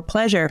about your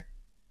pleasure.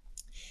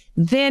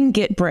 Then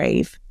get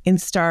brave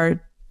and start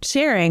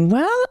sharing.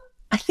 Well,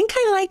 I think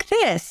I like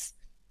this.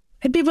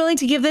 I'd be willing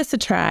to give this a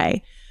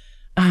try.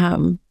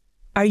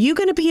 Are you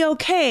going to be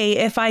okay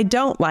if I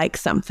don't like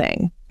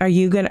something? Are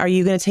you going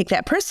to take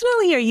that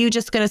personally? Or are you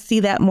just going to see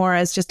that more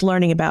as just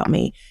learning about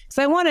me?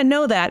 So I want to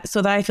know that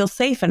so that I feel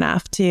safe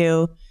enough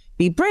to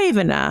be brave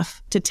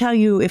enough to tell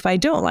you if I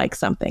don't like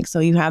something. So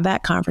you have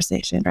that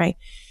conversation, right?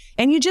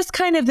 And you just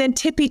kind of then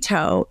tippy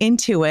toe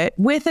into it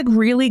with a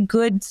really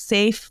good,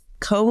 safe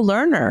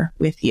co-learner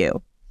with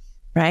you,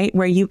 right?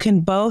 Where you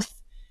can both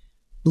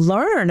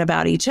learn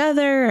about each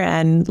other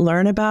and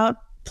learn about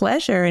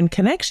pleasure and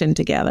connection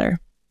together.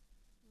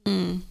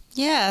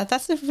 Yeah,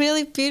 that's a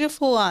really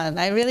beautiful one.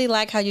 I really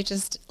like how you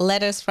just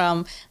led us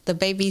from the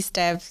baby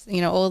steps,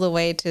 all the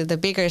way to the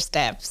bigger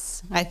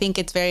steps. I think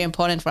it's very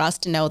important for us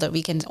to know that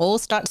we can all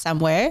start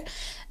somewhere.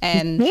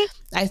 And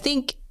I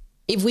think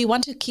if we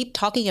want to keep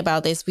talking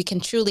about this, we can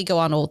truly go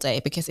on all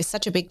day because it's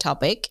such a big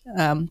topic.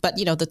 But,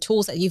 the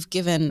tools that you've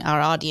given our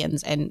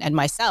audience and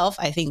myself,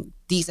 I think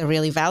these are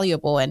really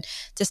valuable. And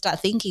to start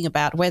thinking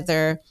about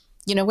whether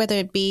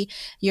it be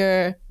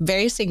you're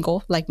very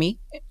single like me,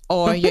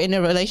 or you're in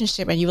a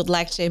relationship and you would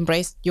like to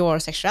embrace your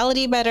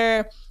sexuality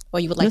better, or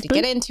you would like to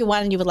get into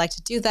one and you would like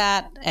to do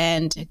that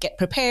and get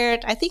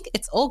prepared. I think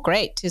it's all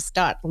great to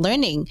start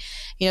learning.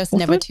 It's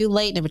never too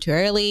late, never too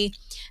early.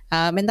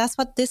 And that's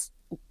what this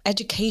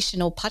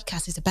educational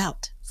podcast is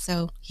about.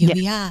 So here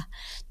we are.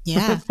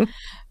 Yeah,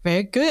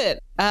 very good.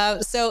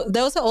 So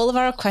those are all of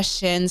our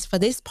questions for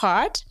this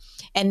part.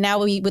 And now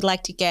we would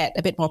like to get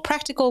a bit more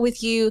practical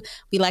with you.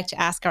 We like to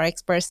ask our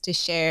experts to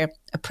share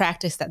a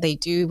practice that they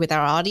do with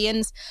our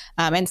audience.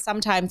 And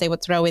sometimes they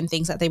would throw in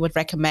things that they would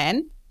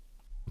recommend.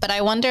 But I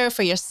wonder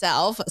for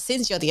yourself,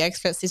 since you're the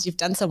expert, since you've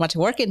done so much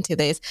work into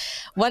this,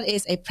 what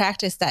is a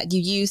practice that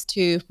you use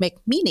to make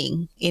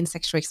meaning in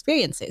sexual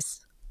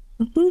experiences?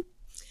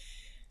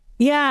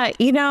 Yeah,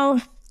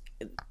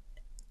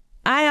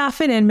 I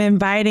often am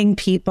inviting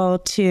people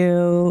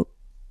to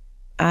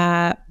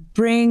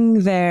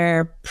bring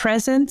their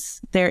presence,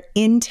 their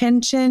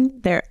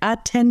intention, their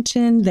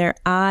attention, their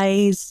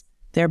eyes,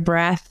 their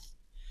breath,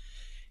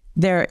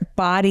 their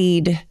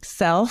bodied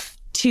self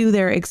to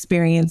their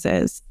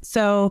experiences.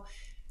 So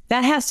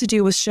that has to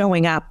do with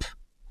showing up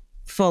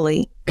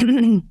fully.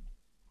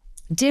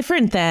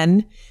 Different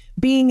than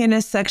being in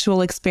a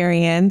sexual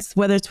experience,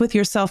 whether it's with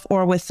yourself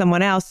or with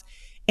someone else,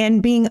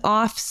 and being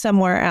off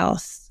somewhere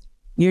else.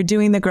 You're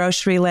doing the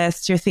grocery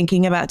list, you're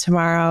thinking about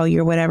tomorrow,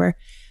 you're whatever.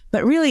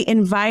 But really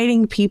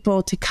inviting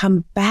people to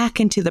come back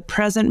into the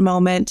present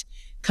moment,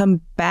 come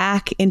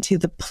back into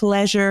the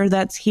pleasure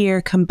that's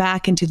here, come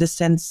back into the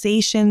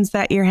sensations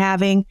that you're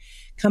having,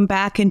 come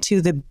back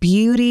into the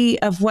beauty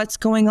of what's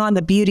going on,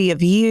 the beauty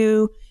of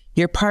you,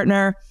 your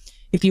partner,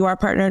 if you are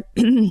partnered,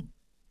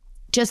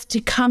 just to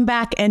come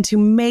back and to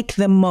make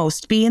the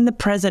most, be in the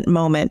present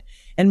moment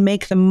and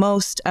make the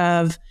most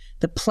of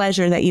the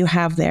pleasure that you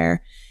have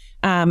there.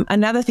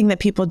 Another thing that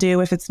people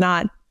do, if it's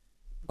not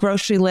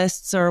grocery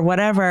lists or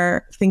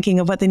whatever, thinking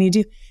of what they need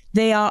to do,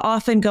 they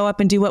often go up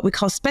and do what we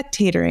call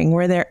spectatoring,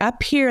 where they're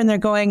up here and they're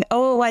going,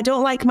 oh, I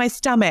don't like my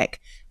stomach.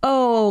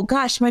 Oh,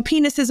 gosh, my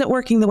penis isn't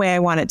working the way I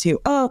want it to.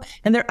 Oh,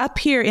 and they're up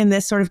here in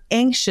this sort of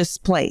anxious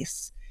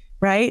place,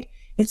 right?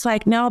 It's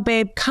like, no,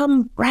 babe,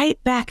 come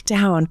right back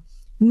down.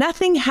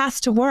 Nothing has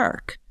to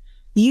work.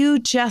 You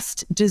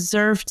just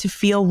deserve to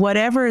feel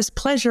whatever is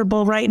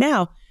pleasurable right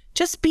now.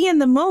 Just be in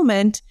the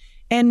moment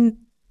and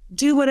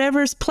do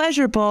whatever is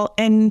pleasurable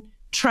and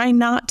try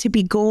not to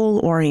be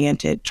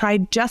goal-oriented. Try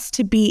just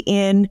to be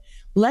in,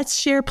 let's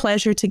share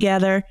pleasure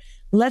together.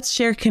 Let's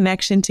share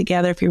connection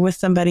together if you're with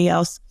somebody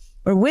else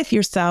or with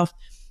yourself.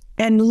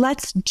 And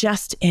let's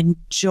just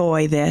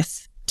enjoy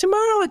this.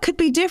 Tomorrow it could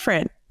be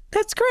different.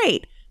 That's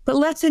great. But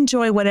let's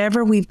enjoy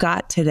whatever we've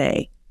got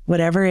today,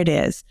 whatever it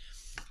is.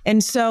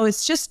 And so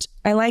it's just,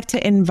 I like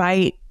to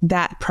invite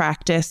that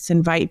practice,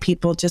 invite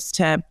people just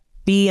to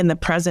be in the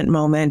present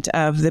moment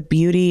of the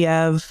beauty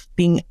of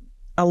being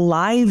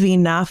alive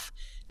enough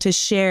to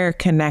share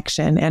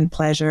connection and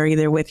pleasure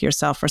either with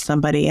yourself or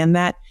somebody. And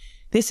that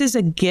this is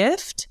a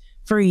gift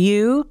for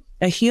you,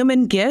 a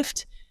human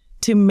gift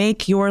to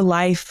make your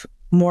life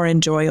more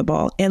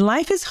enjoyable. And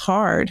life is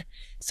hard.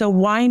 So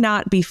why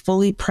not be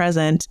fully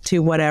present to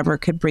whatever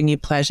could bring you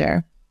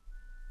pleasure?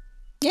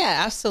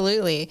 Yeah,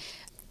 absolutely.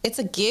 It's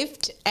a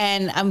gift,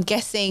 and I'm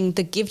guessing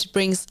the gift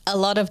brings a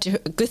lot of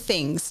good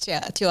things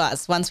to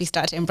us once we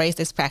start to embrace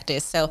this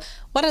practice. So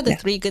what are the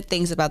three good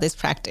things about this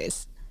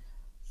practice?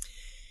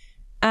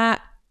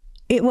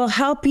 It will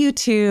help you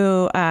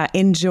to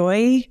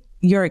enjoy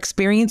your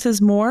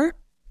experiences more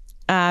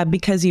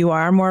because you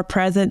are more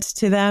present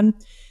to them.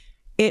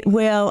 It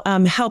will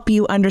help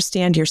you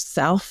understand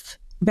yourself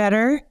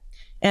better.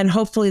 And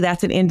hopefully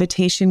that's an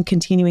invitation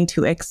continuing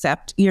to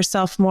accept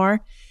yourself more.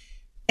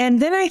 And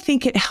then I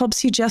think it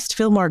helps you just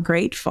feel more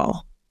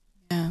grateful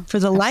for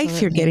the life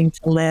you're getting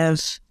to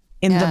live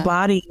in the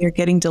body you're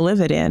getting to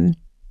live it in.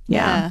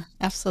 Yeah,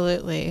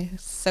 absolutely.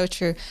 So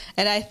true.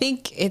 And I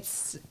think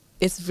it's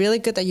really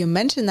good that you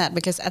mentioned that,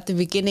 because at the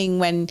beginning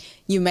when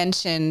you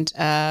mentioned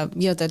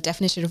the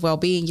definition of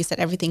well-being, you said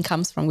everything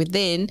comes from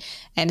within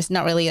and it's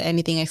not really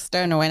anything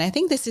external. And I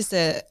think this is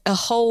a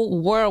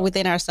whole world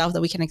within ourselves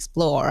that we can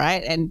explore,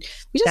 right? And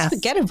we just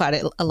forget about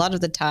it a lot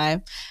of the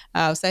time.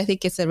 So I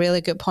think it's a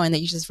really good point that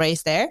you just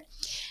raised there.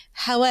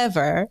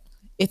 However,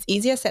 it's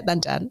easier said than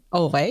done,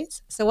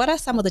 always. So what are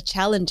some of the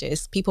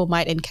challenges people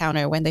might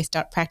encounter when they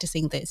start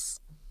practicing this?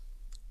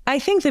 I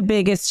think the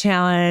biggest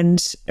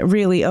challenge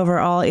really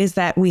overall is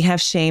that we have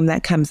shame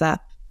that comes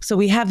up. So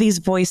we have these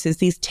voices,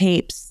 these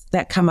tapes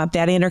that come up,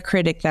 that inner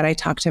critic that I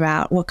talked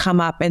about will come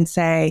up and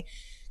say,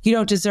 you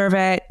don't deserve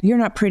it. You're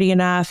not pretty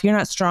enough. You're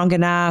not strong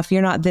enough.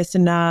 You're not this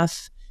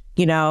enough.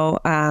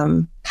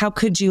 How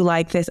could you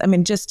like this? I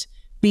mean, just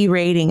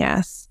berating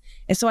us.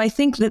 And so I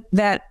think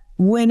that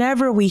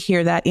whenever we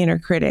hear that inner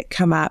critic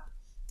come up,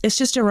 it's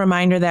just a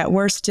reminder that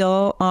we're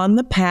still on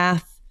the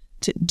path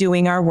to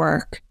doing our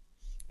work.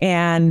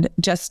 And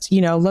just,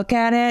 look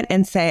at it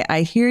and say,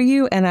 I hear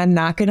you and I'm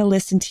not going to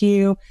listen to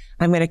you.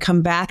 I'm going to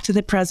come back to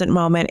the present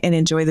moment and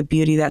enjoy the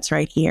beauty that's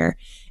right here.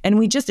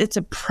 And it's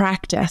a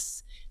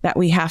practice that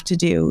we have to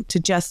do to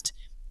just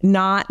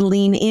not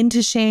lean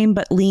into shame,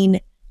 but lean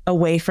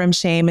away from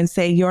shame and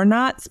say, you're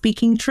not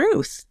speaking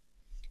truth.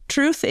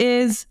 Truth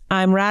is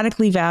I'm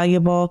radically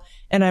valuable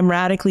and I'm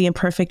radically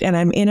imperfect and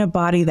I'm in a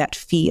body that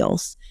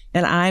feels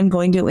and I'm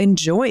going to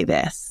enjoy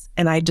this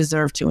and I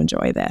deserve to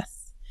enjoy this.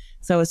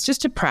 So it's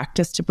just a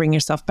practice to bring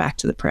yourself back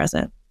to the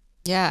present.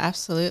 Yeah,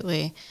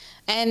 absolutely.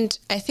 And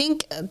I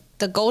think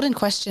the golden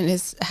question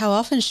is, how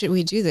often should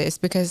we do this?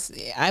 Because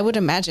I would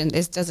imagine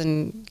this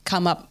doesn't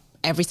come up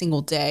every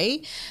single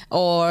day,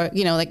 or,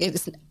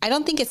 I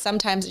don't think it's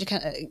sometimes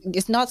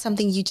it's not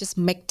something you just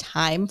make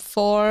time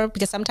for,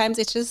 because sometimes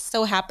it just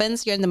so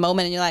happens you're in the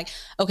moment and you're like,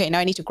 okay, now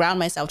I need to ground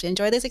myself to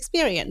enjoy this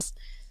experience.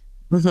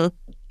 Mm-hmm.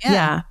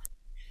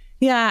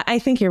 Yeah, I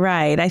think you're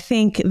right. I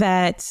think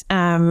that,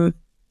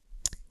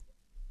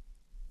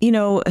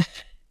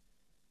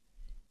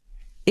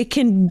 it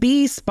can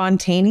be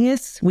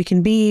spontaneous. We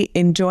can be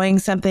enjoying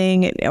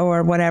something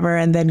or whatever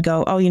and then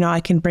go, I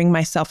can bring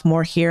myself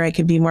more here. I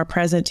can be more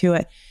present to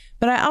it.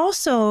 But I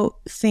also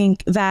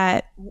think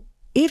that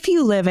if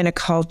you live in a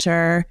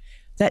culture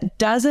that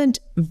doesn't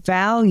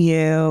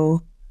value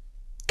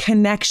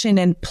connection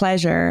and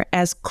pleasure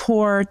as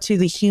core to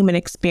the human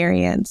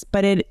experience,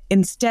 but it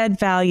instead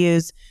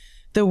values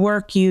the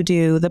work you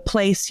do, the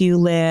place you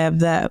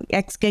live,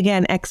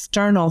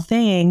 external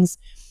things,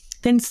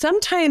 then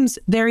sometimes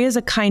there is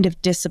a kind of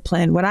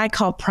discipline, what I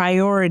call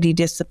priority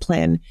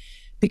discipline,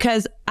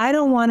 because I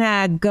don't want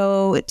to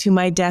go to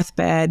my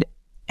deathbed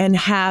and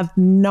have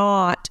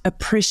not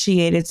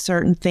appreciated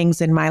certain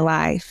things in my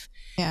life.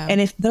 Yeah.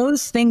 And if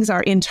those things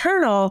are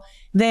internal,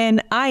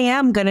 then I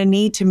am going to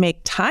need to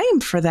make time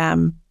for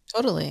them.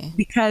 Totally.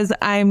 Because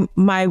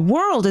my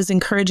world is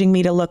encouraging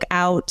me to look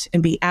out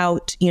and be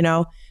out,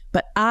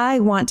 but I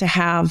want to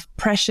have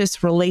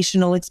precious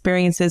relational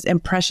experiences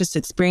and precious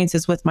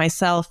experiences with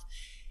myself.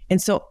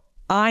 And so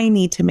I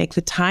need to make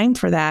the time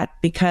for that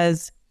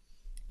because,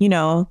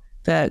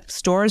 the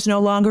stores no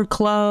longer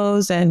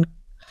close and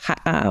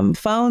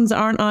phones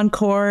aren't on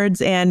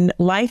cords and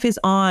life is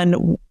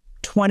on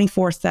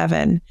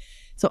 24/7.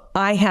 So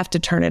I have to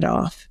turn it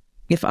off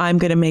if I'm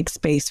going to make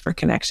space for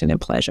connection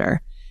and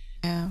pleasure.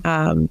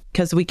 Yeah.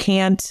 Because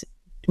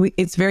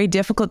it's very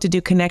difficult to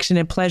do connection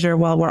and pleasure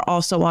while we're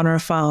also on our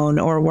phone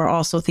or we're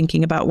also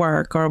thinking about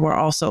work or we're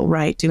also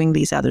doing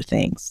these other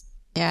things.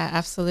 Yeah,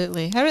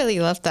 absolutely. I really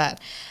love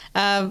that.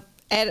 And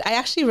I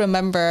actually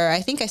remember,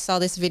 I think I saw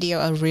this video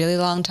a really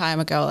long time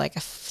ago, like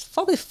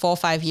probably 4 or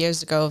 5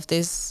 years ago, of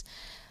this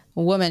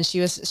woman. She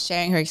was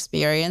sharing her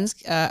experience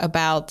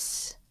about,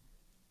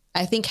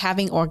 I think,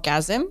 having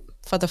orgasm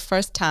for the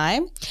first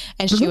time.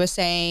 And she was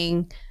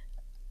saying,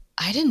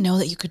 I didn't know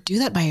that you could do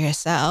that by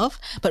yourself.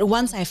 But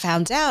once I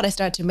found out, I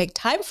started to make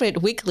time for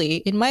it weekly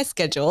in my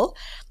schedule,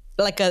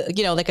 like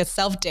a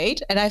self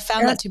date. And I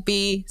found that to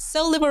be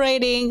so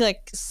liberating,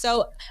 like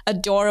so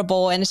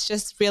adorable. And it's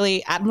just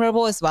really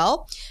admirable as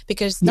well,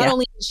 because not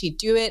only did she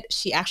do it,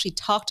 she actually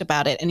talked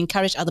about it and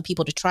encouraged other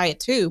people to try it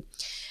too.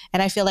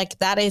 And I feel like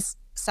that is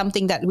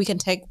something that we can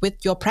take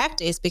with your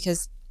practice,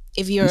 because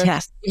If you're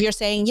Yes. if you're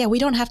saying, yeah, we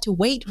don't have to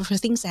wait for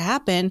things to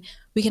happen,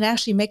 we can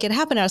actually make it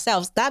happen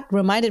ourselves. That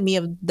reminded me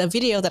of the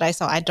video that I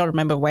saw. I don't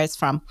remember where it's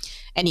from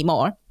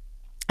anymore.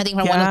 I think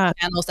from one of Yeah. the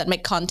channels that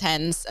make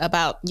contents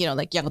about,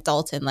 like young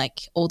adults and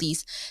like all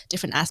these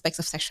different aspects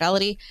of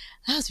sexuality.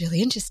 That was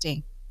really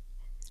interesting.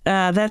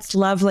 That's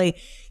lovely.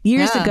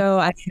 Years Yeah.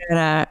 ago,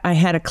 I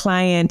had a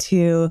client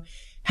who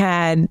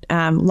had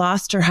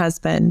lost her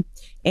husband,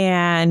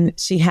 and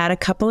she had a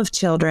couple of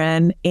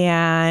children,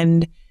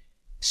 and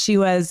she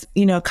was,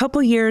 a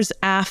couple years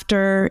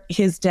after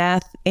his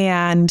death,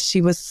 and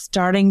she was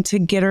starting to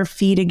get her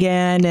feet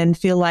again and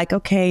feel like,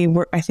 okay,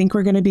 I think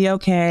we're going to be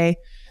okay.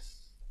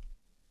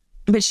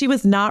 But she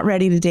was not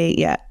ready to date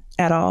yet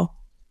at all.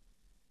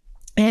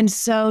 And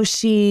so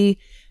she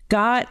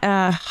got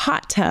a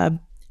hot tub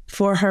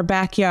for her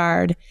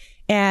backyard,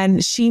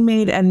 and she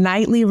made a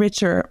nightly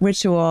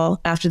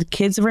ritual after the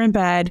kids were in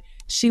bed.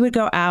 She would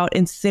go out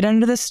and sit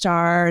under the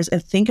stars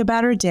and think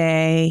about her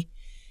day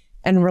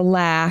and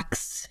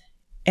relax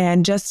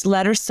and just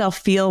let herself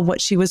feel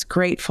what she was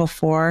grateful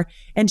for.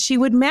 And she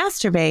would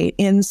masturbate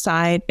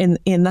inside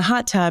in the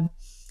hot tub.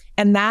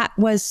 And that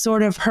was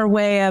sort of her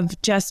way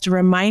of just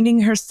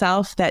reminding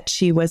herself that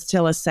she was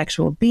still a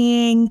sexual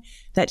being,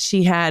 that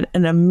she had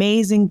an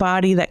amazing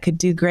body that could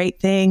do great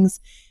things.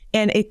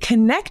 And it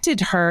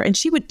connected her. And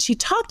she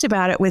talked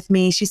about it with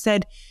me. She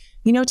said,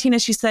 Tina,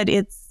 she said,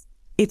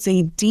 it's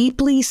a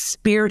deeply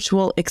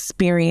spiritual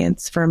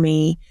experience for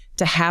me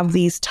to have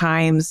these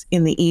times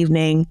in the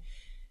evening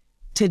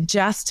to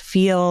just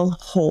feel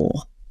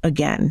whole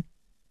again.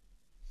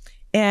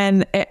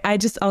 And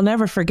I'll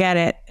never forget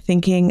it,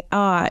 thinking,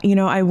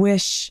 I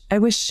wish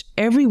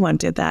everyone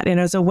did that. And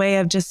it was a way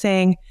of just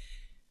saying,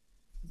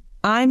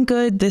 I'm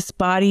good, this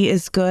body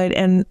is good,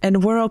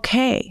 and we're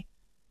okay.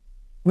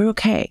 We're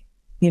okay,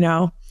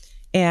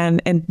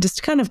 and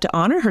just kind of to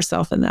honor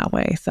herself in that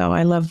way. So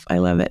I love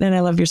it. And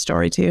I love your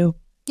story too.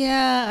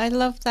 Yeah, I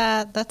love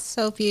that. That's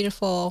so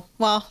beautiful.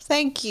 Well,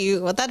 thank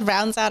you. Well, that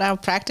rounds out our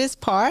practice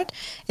part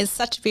in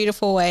such a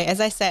beautiful way. As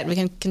I said, we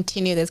can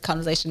continue this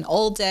conversation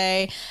all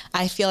day.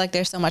 I feel like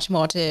there's so much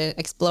more to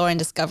explore and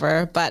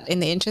discover, but in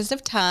the interest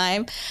of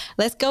time,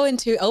 let's go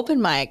into open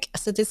mic.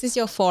 So this is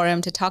your forum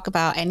to talk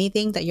about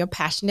anything that you're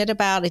passionate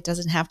about. It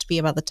doesn't have to be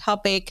about the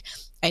topic.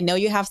 I know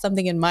you have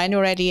something in mind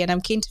already, and I'm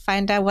keen to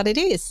find out what it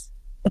is.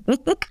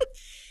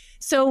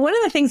 So one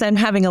of the things I'm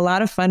having a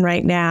lot of fun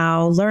right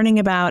now learning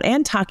about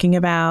and talking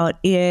about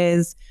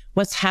is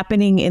what's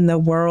happening in the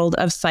world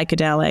of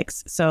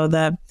psychedelics. So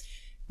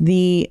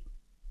the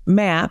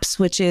MAPS,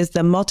 which is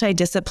the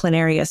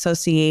Multidisciplinary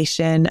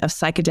Association of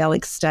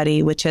Psychedelic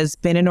Study, which has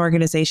been an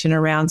organization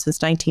around since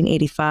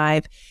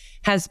 1985,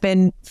 has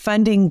been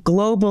funding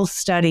global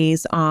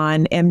studies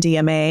on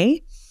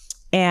MDMA.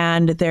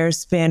 And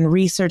there's been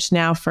research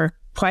now for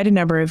quite a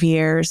number of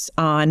years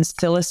on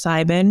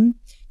psilocybin.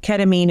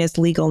 Ketamine is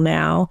legal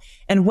now.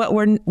 And what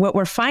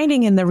we're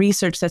finding in the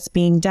research that's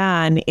being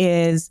done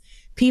is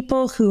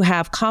people who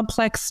have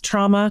complex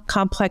trauma,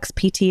 complex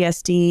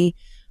PTSD,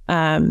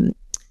 have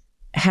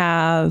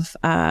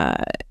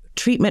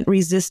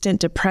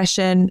treatment-resistant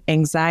depression,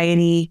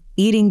 anxiety,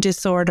 eating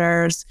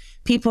disorders,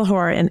 people who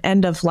are in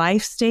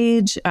end-of-life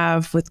stage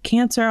with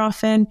cancer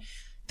often,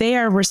 they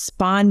are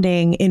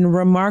responding in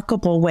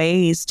remarkable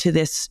ways to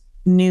this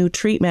new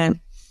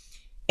treatment.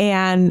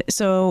 And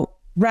so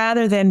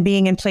rather than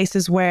being in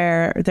places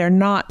where they're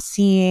not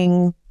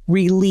seeing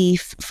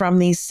relief from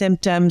these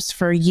symptoms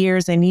for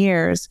years and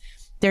years,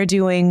 they're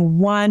doing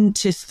 1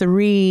 to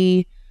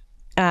 3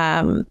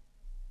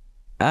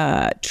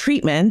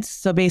 treatments.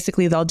 So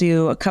basically, they'll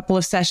do a couple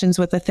of sessions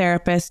with a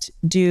therapist,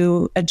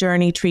 do a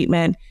journey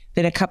treatment,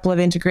 then a couple of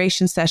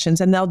integration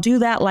sessions, and they'll do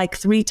that like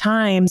 3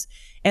 times.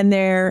 And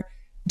they're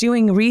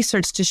doing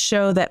research to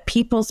show that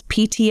people's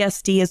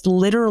PTSD is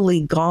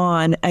literally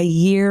gone a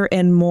year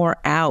and more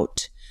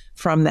out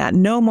from that.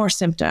 No more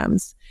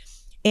symptoms.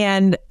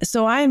 And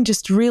so I'm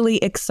just really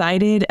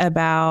excited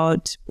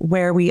about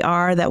where we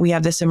are, that we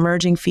have this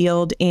emerging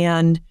field,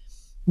 and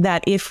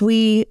that if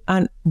we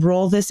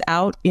roll this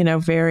out in a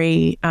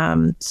very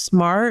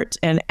smart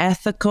and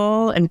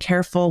ethical and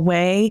careful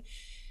way,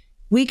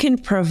 we can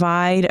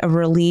provide a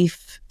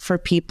relief for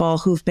people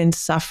who've been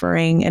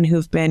suffering and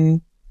who've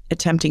been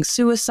attempting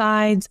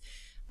suicides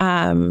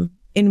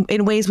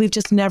in ways we've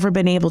just never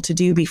been able to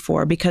do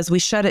before because we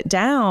shut it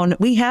down.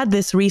 We had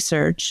this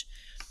research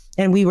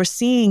and we were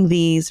seeing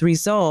these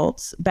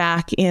results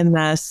back in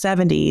the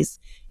 70s,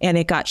 and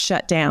it got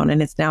shut down,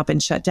 and it's now been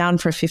shut down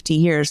for 50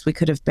 years. We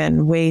could have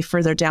been way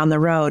further down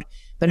the road,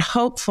 but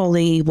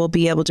hopefully we'll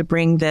be able to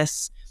bring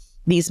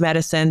these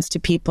medicines to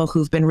people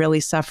who've been really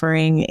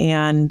suffering.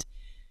 And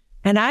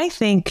I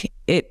think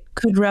it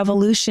could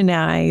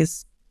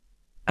revolutionize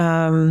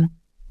our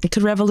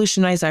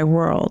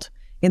world,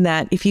 in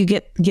that if you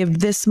give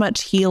this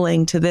much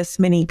healing to this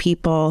many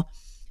people,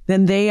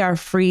 then they are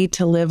free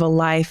to live a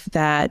life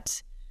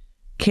that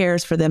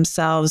cares for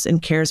themselves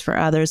and cares for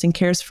others and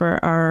cares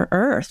for our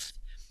earth.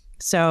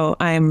 So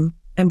I'm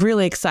I'm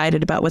really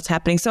excited about what's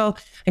happening. So I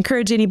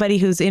encourage anybody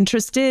who's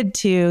interested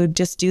to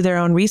just do their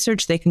own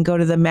research. They can go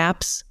to the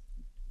maps.org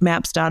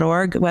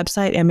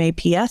website,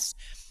 MAPS,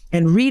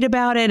 and read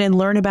about it and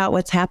learn about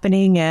what's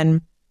happening.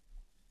 And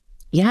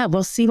yeah,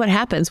 we'll see what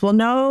happens. We'll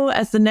know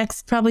as the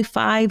next probably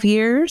 5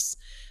 or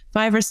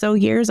so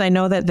years. I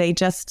know that they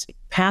just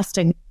passed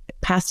a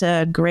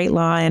great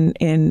law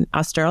in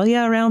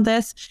Australia around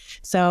this.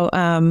 So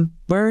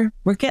we're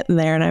getting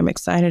there, and I'm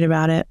excited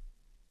about it.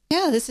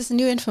 Yeah, this is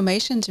new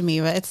information to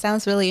me, but it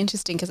sounds really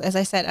interesting because, as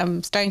I said,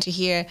 I'm starting to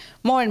hear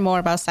more and more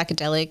about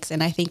psychedelics,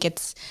 and I think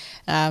it's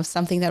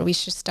something that we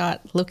should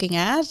start looking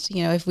at,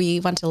 if we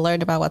want to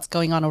learn about what's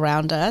going on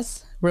around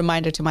us.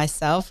 Reminder to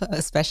myself,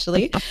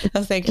 especially.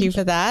 So thank you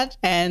for that.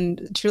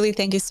 And truly,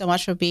 thank you so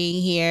much for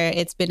being here.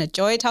 It's been a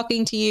joy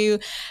talking to you.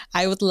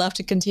 I would love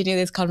to continue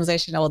this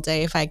conversation all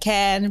day if I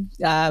can.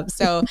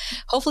 So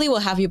hopefully we'll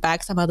have you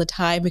back some other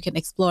time. We can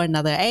explore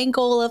another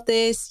angle of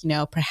this.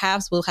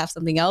 Perhaps we'll have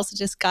something else to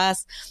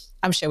discuss.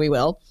 I'm sure we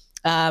will.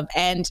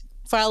 And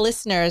for our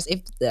listeners,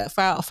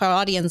 for our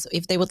audience,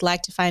 if they would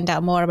like to find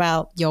out more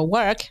about your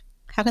work,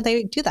 how can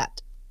they do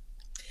that?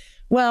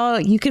 Well,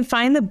 you can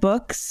find the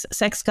books,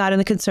 Sex, God, and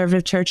the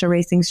Conservative Church,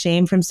 Erasing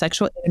Shame from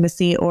Sexual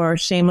Intimacy, or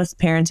Shameless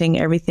Parenting,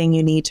 Everything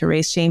You Need to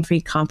Raise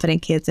Shame-Free,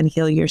 Confident Kids and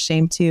Heal Your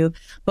Shame Too.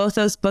 Both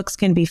those books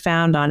can be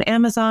found on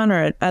Amazon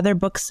or at other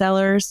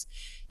booksellers.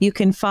 You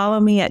can follow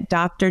me at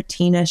Dr.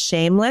 Tina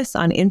Shameless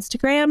on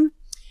Instagram.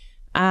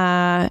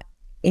 And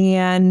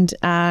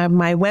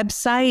my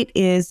website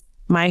is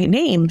my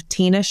name,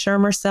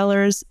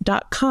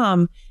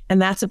 tinaschermersellers.com.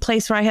 And that's a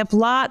place where I have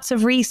lots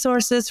of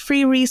resources,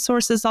 free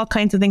resources, all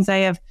kinds of things. I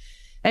have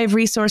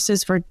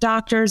resources for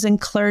doctors and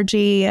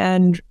clergy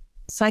and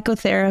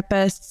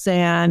psychotherapists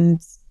and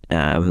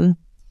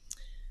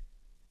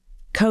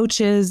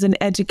coaches and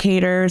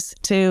educators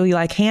to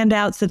like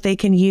handouts that they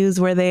can use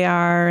where they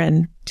are.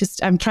 And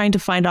just, I'm trying to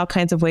find all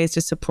kinds of ways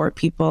to support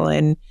people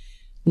in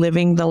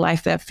living the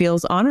life that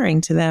feels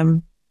honoring to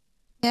them.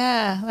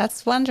 Yeah,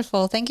 that's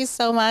wonderful. Thank you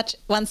so much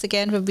once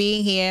again for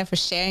being here, for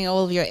sharing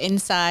all of your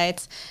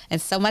insights and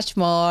so much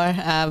more.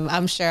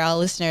 I'm sure our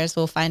listeners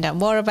will find out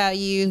more about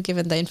you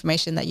given the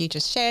information that you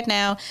just shared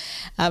now.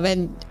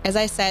 And as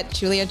I said,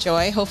 truly a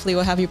joy. Hopefully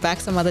we'll have you back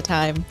some other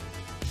time.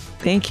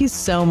 Thank you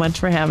so much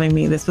for having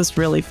me. This was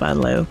really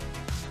fun, Lou.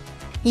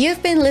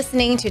 You've been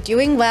listening to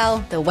Doing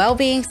Well, the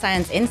Wellbeing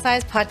Science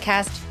Insights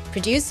podcast,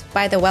 produced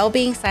by the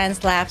Wellbeing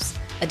Science Labs,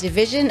 a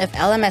division of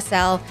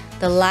LMSL,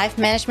 the Life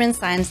Management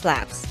Science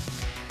Labs.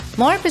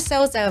 More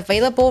episodes are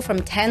available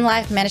from 10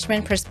 life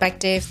management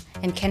perspectives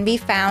and can be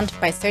found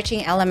by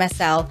searching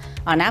LMSL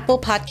on Apple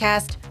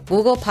Podcast,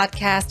 Google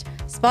Podcast,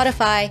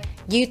 Spotify,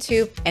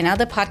 YouTube, and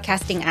other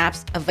podcasting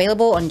apps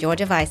available on your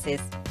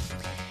devices.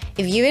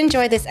 If you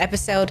enjoyed this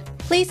episode,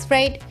 please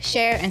rate,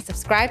 share, and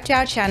subscribe to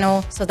our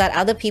channel so that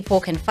other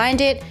people can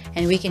find it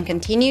and we can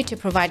continue to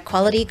provide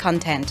quality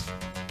content.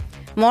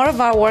 More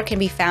of our work can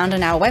be found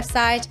on our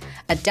website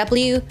at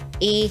we.lmsl.net,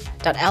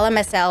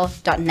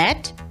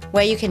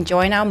 where you can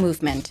join our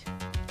movement.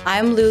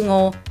 I'm Lu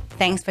Ngo.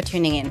 Thanks for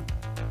tuning in.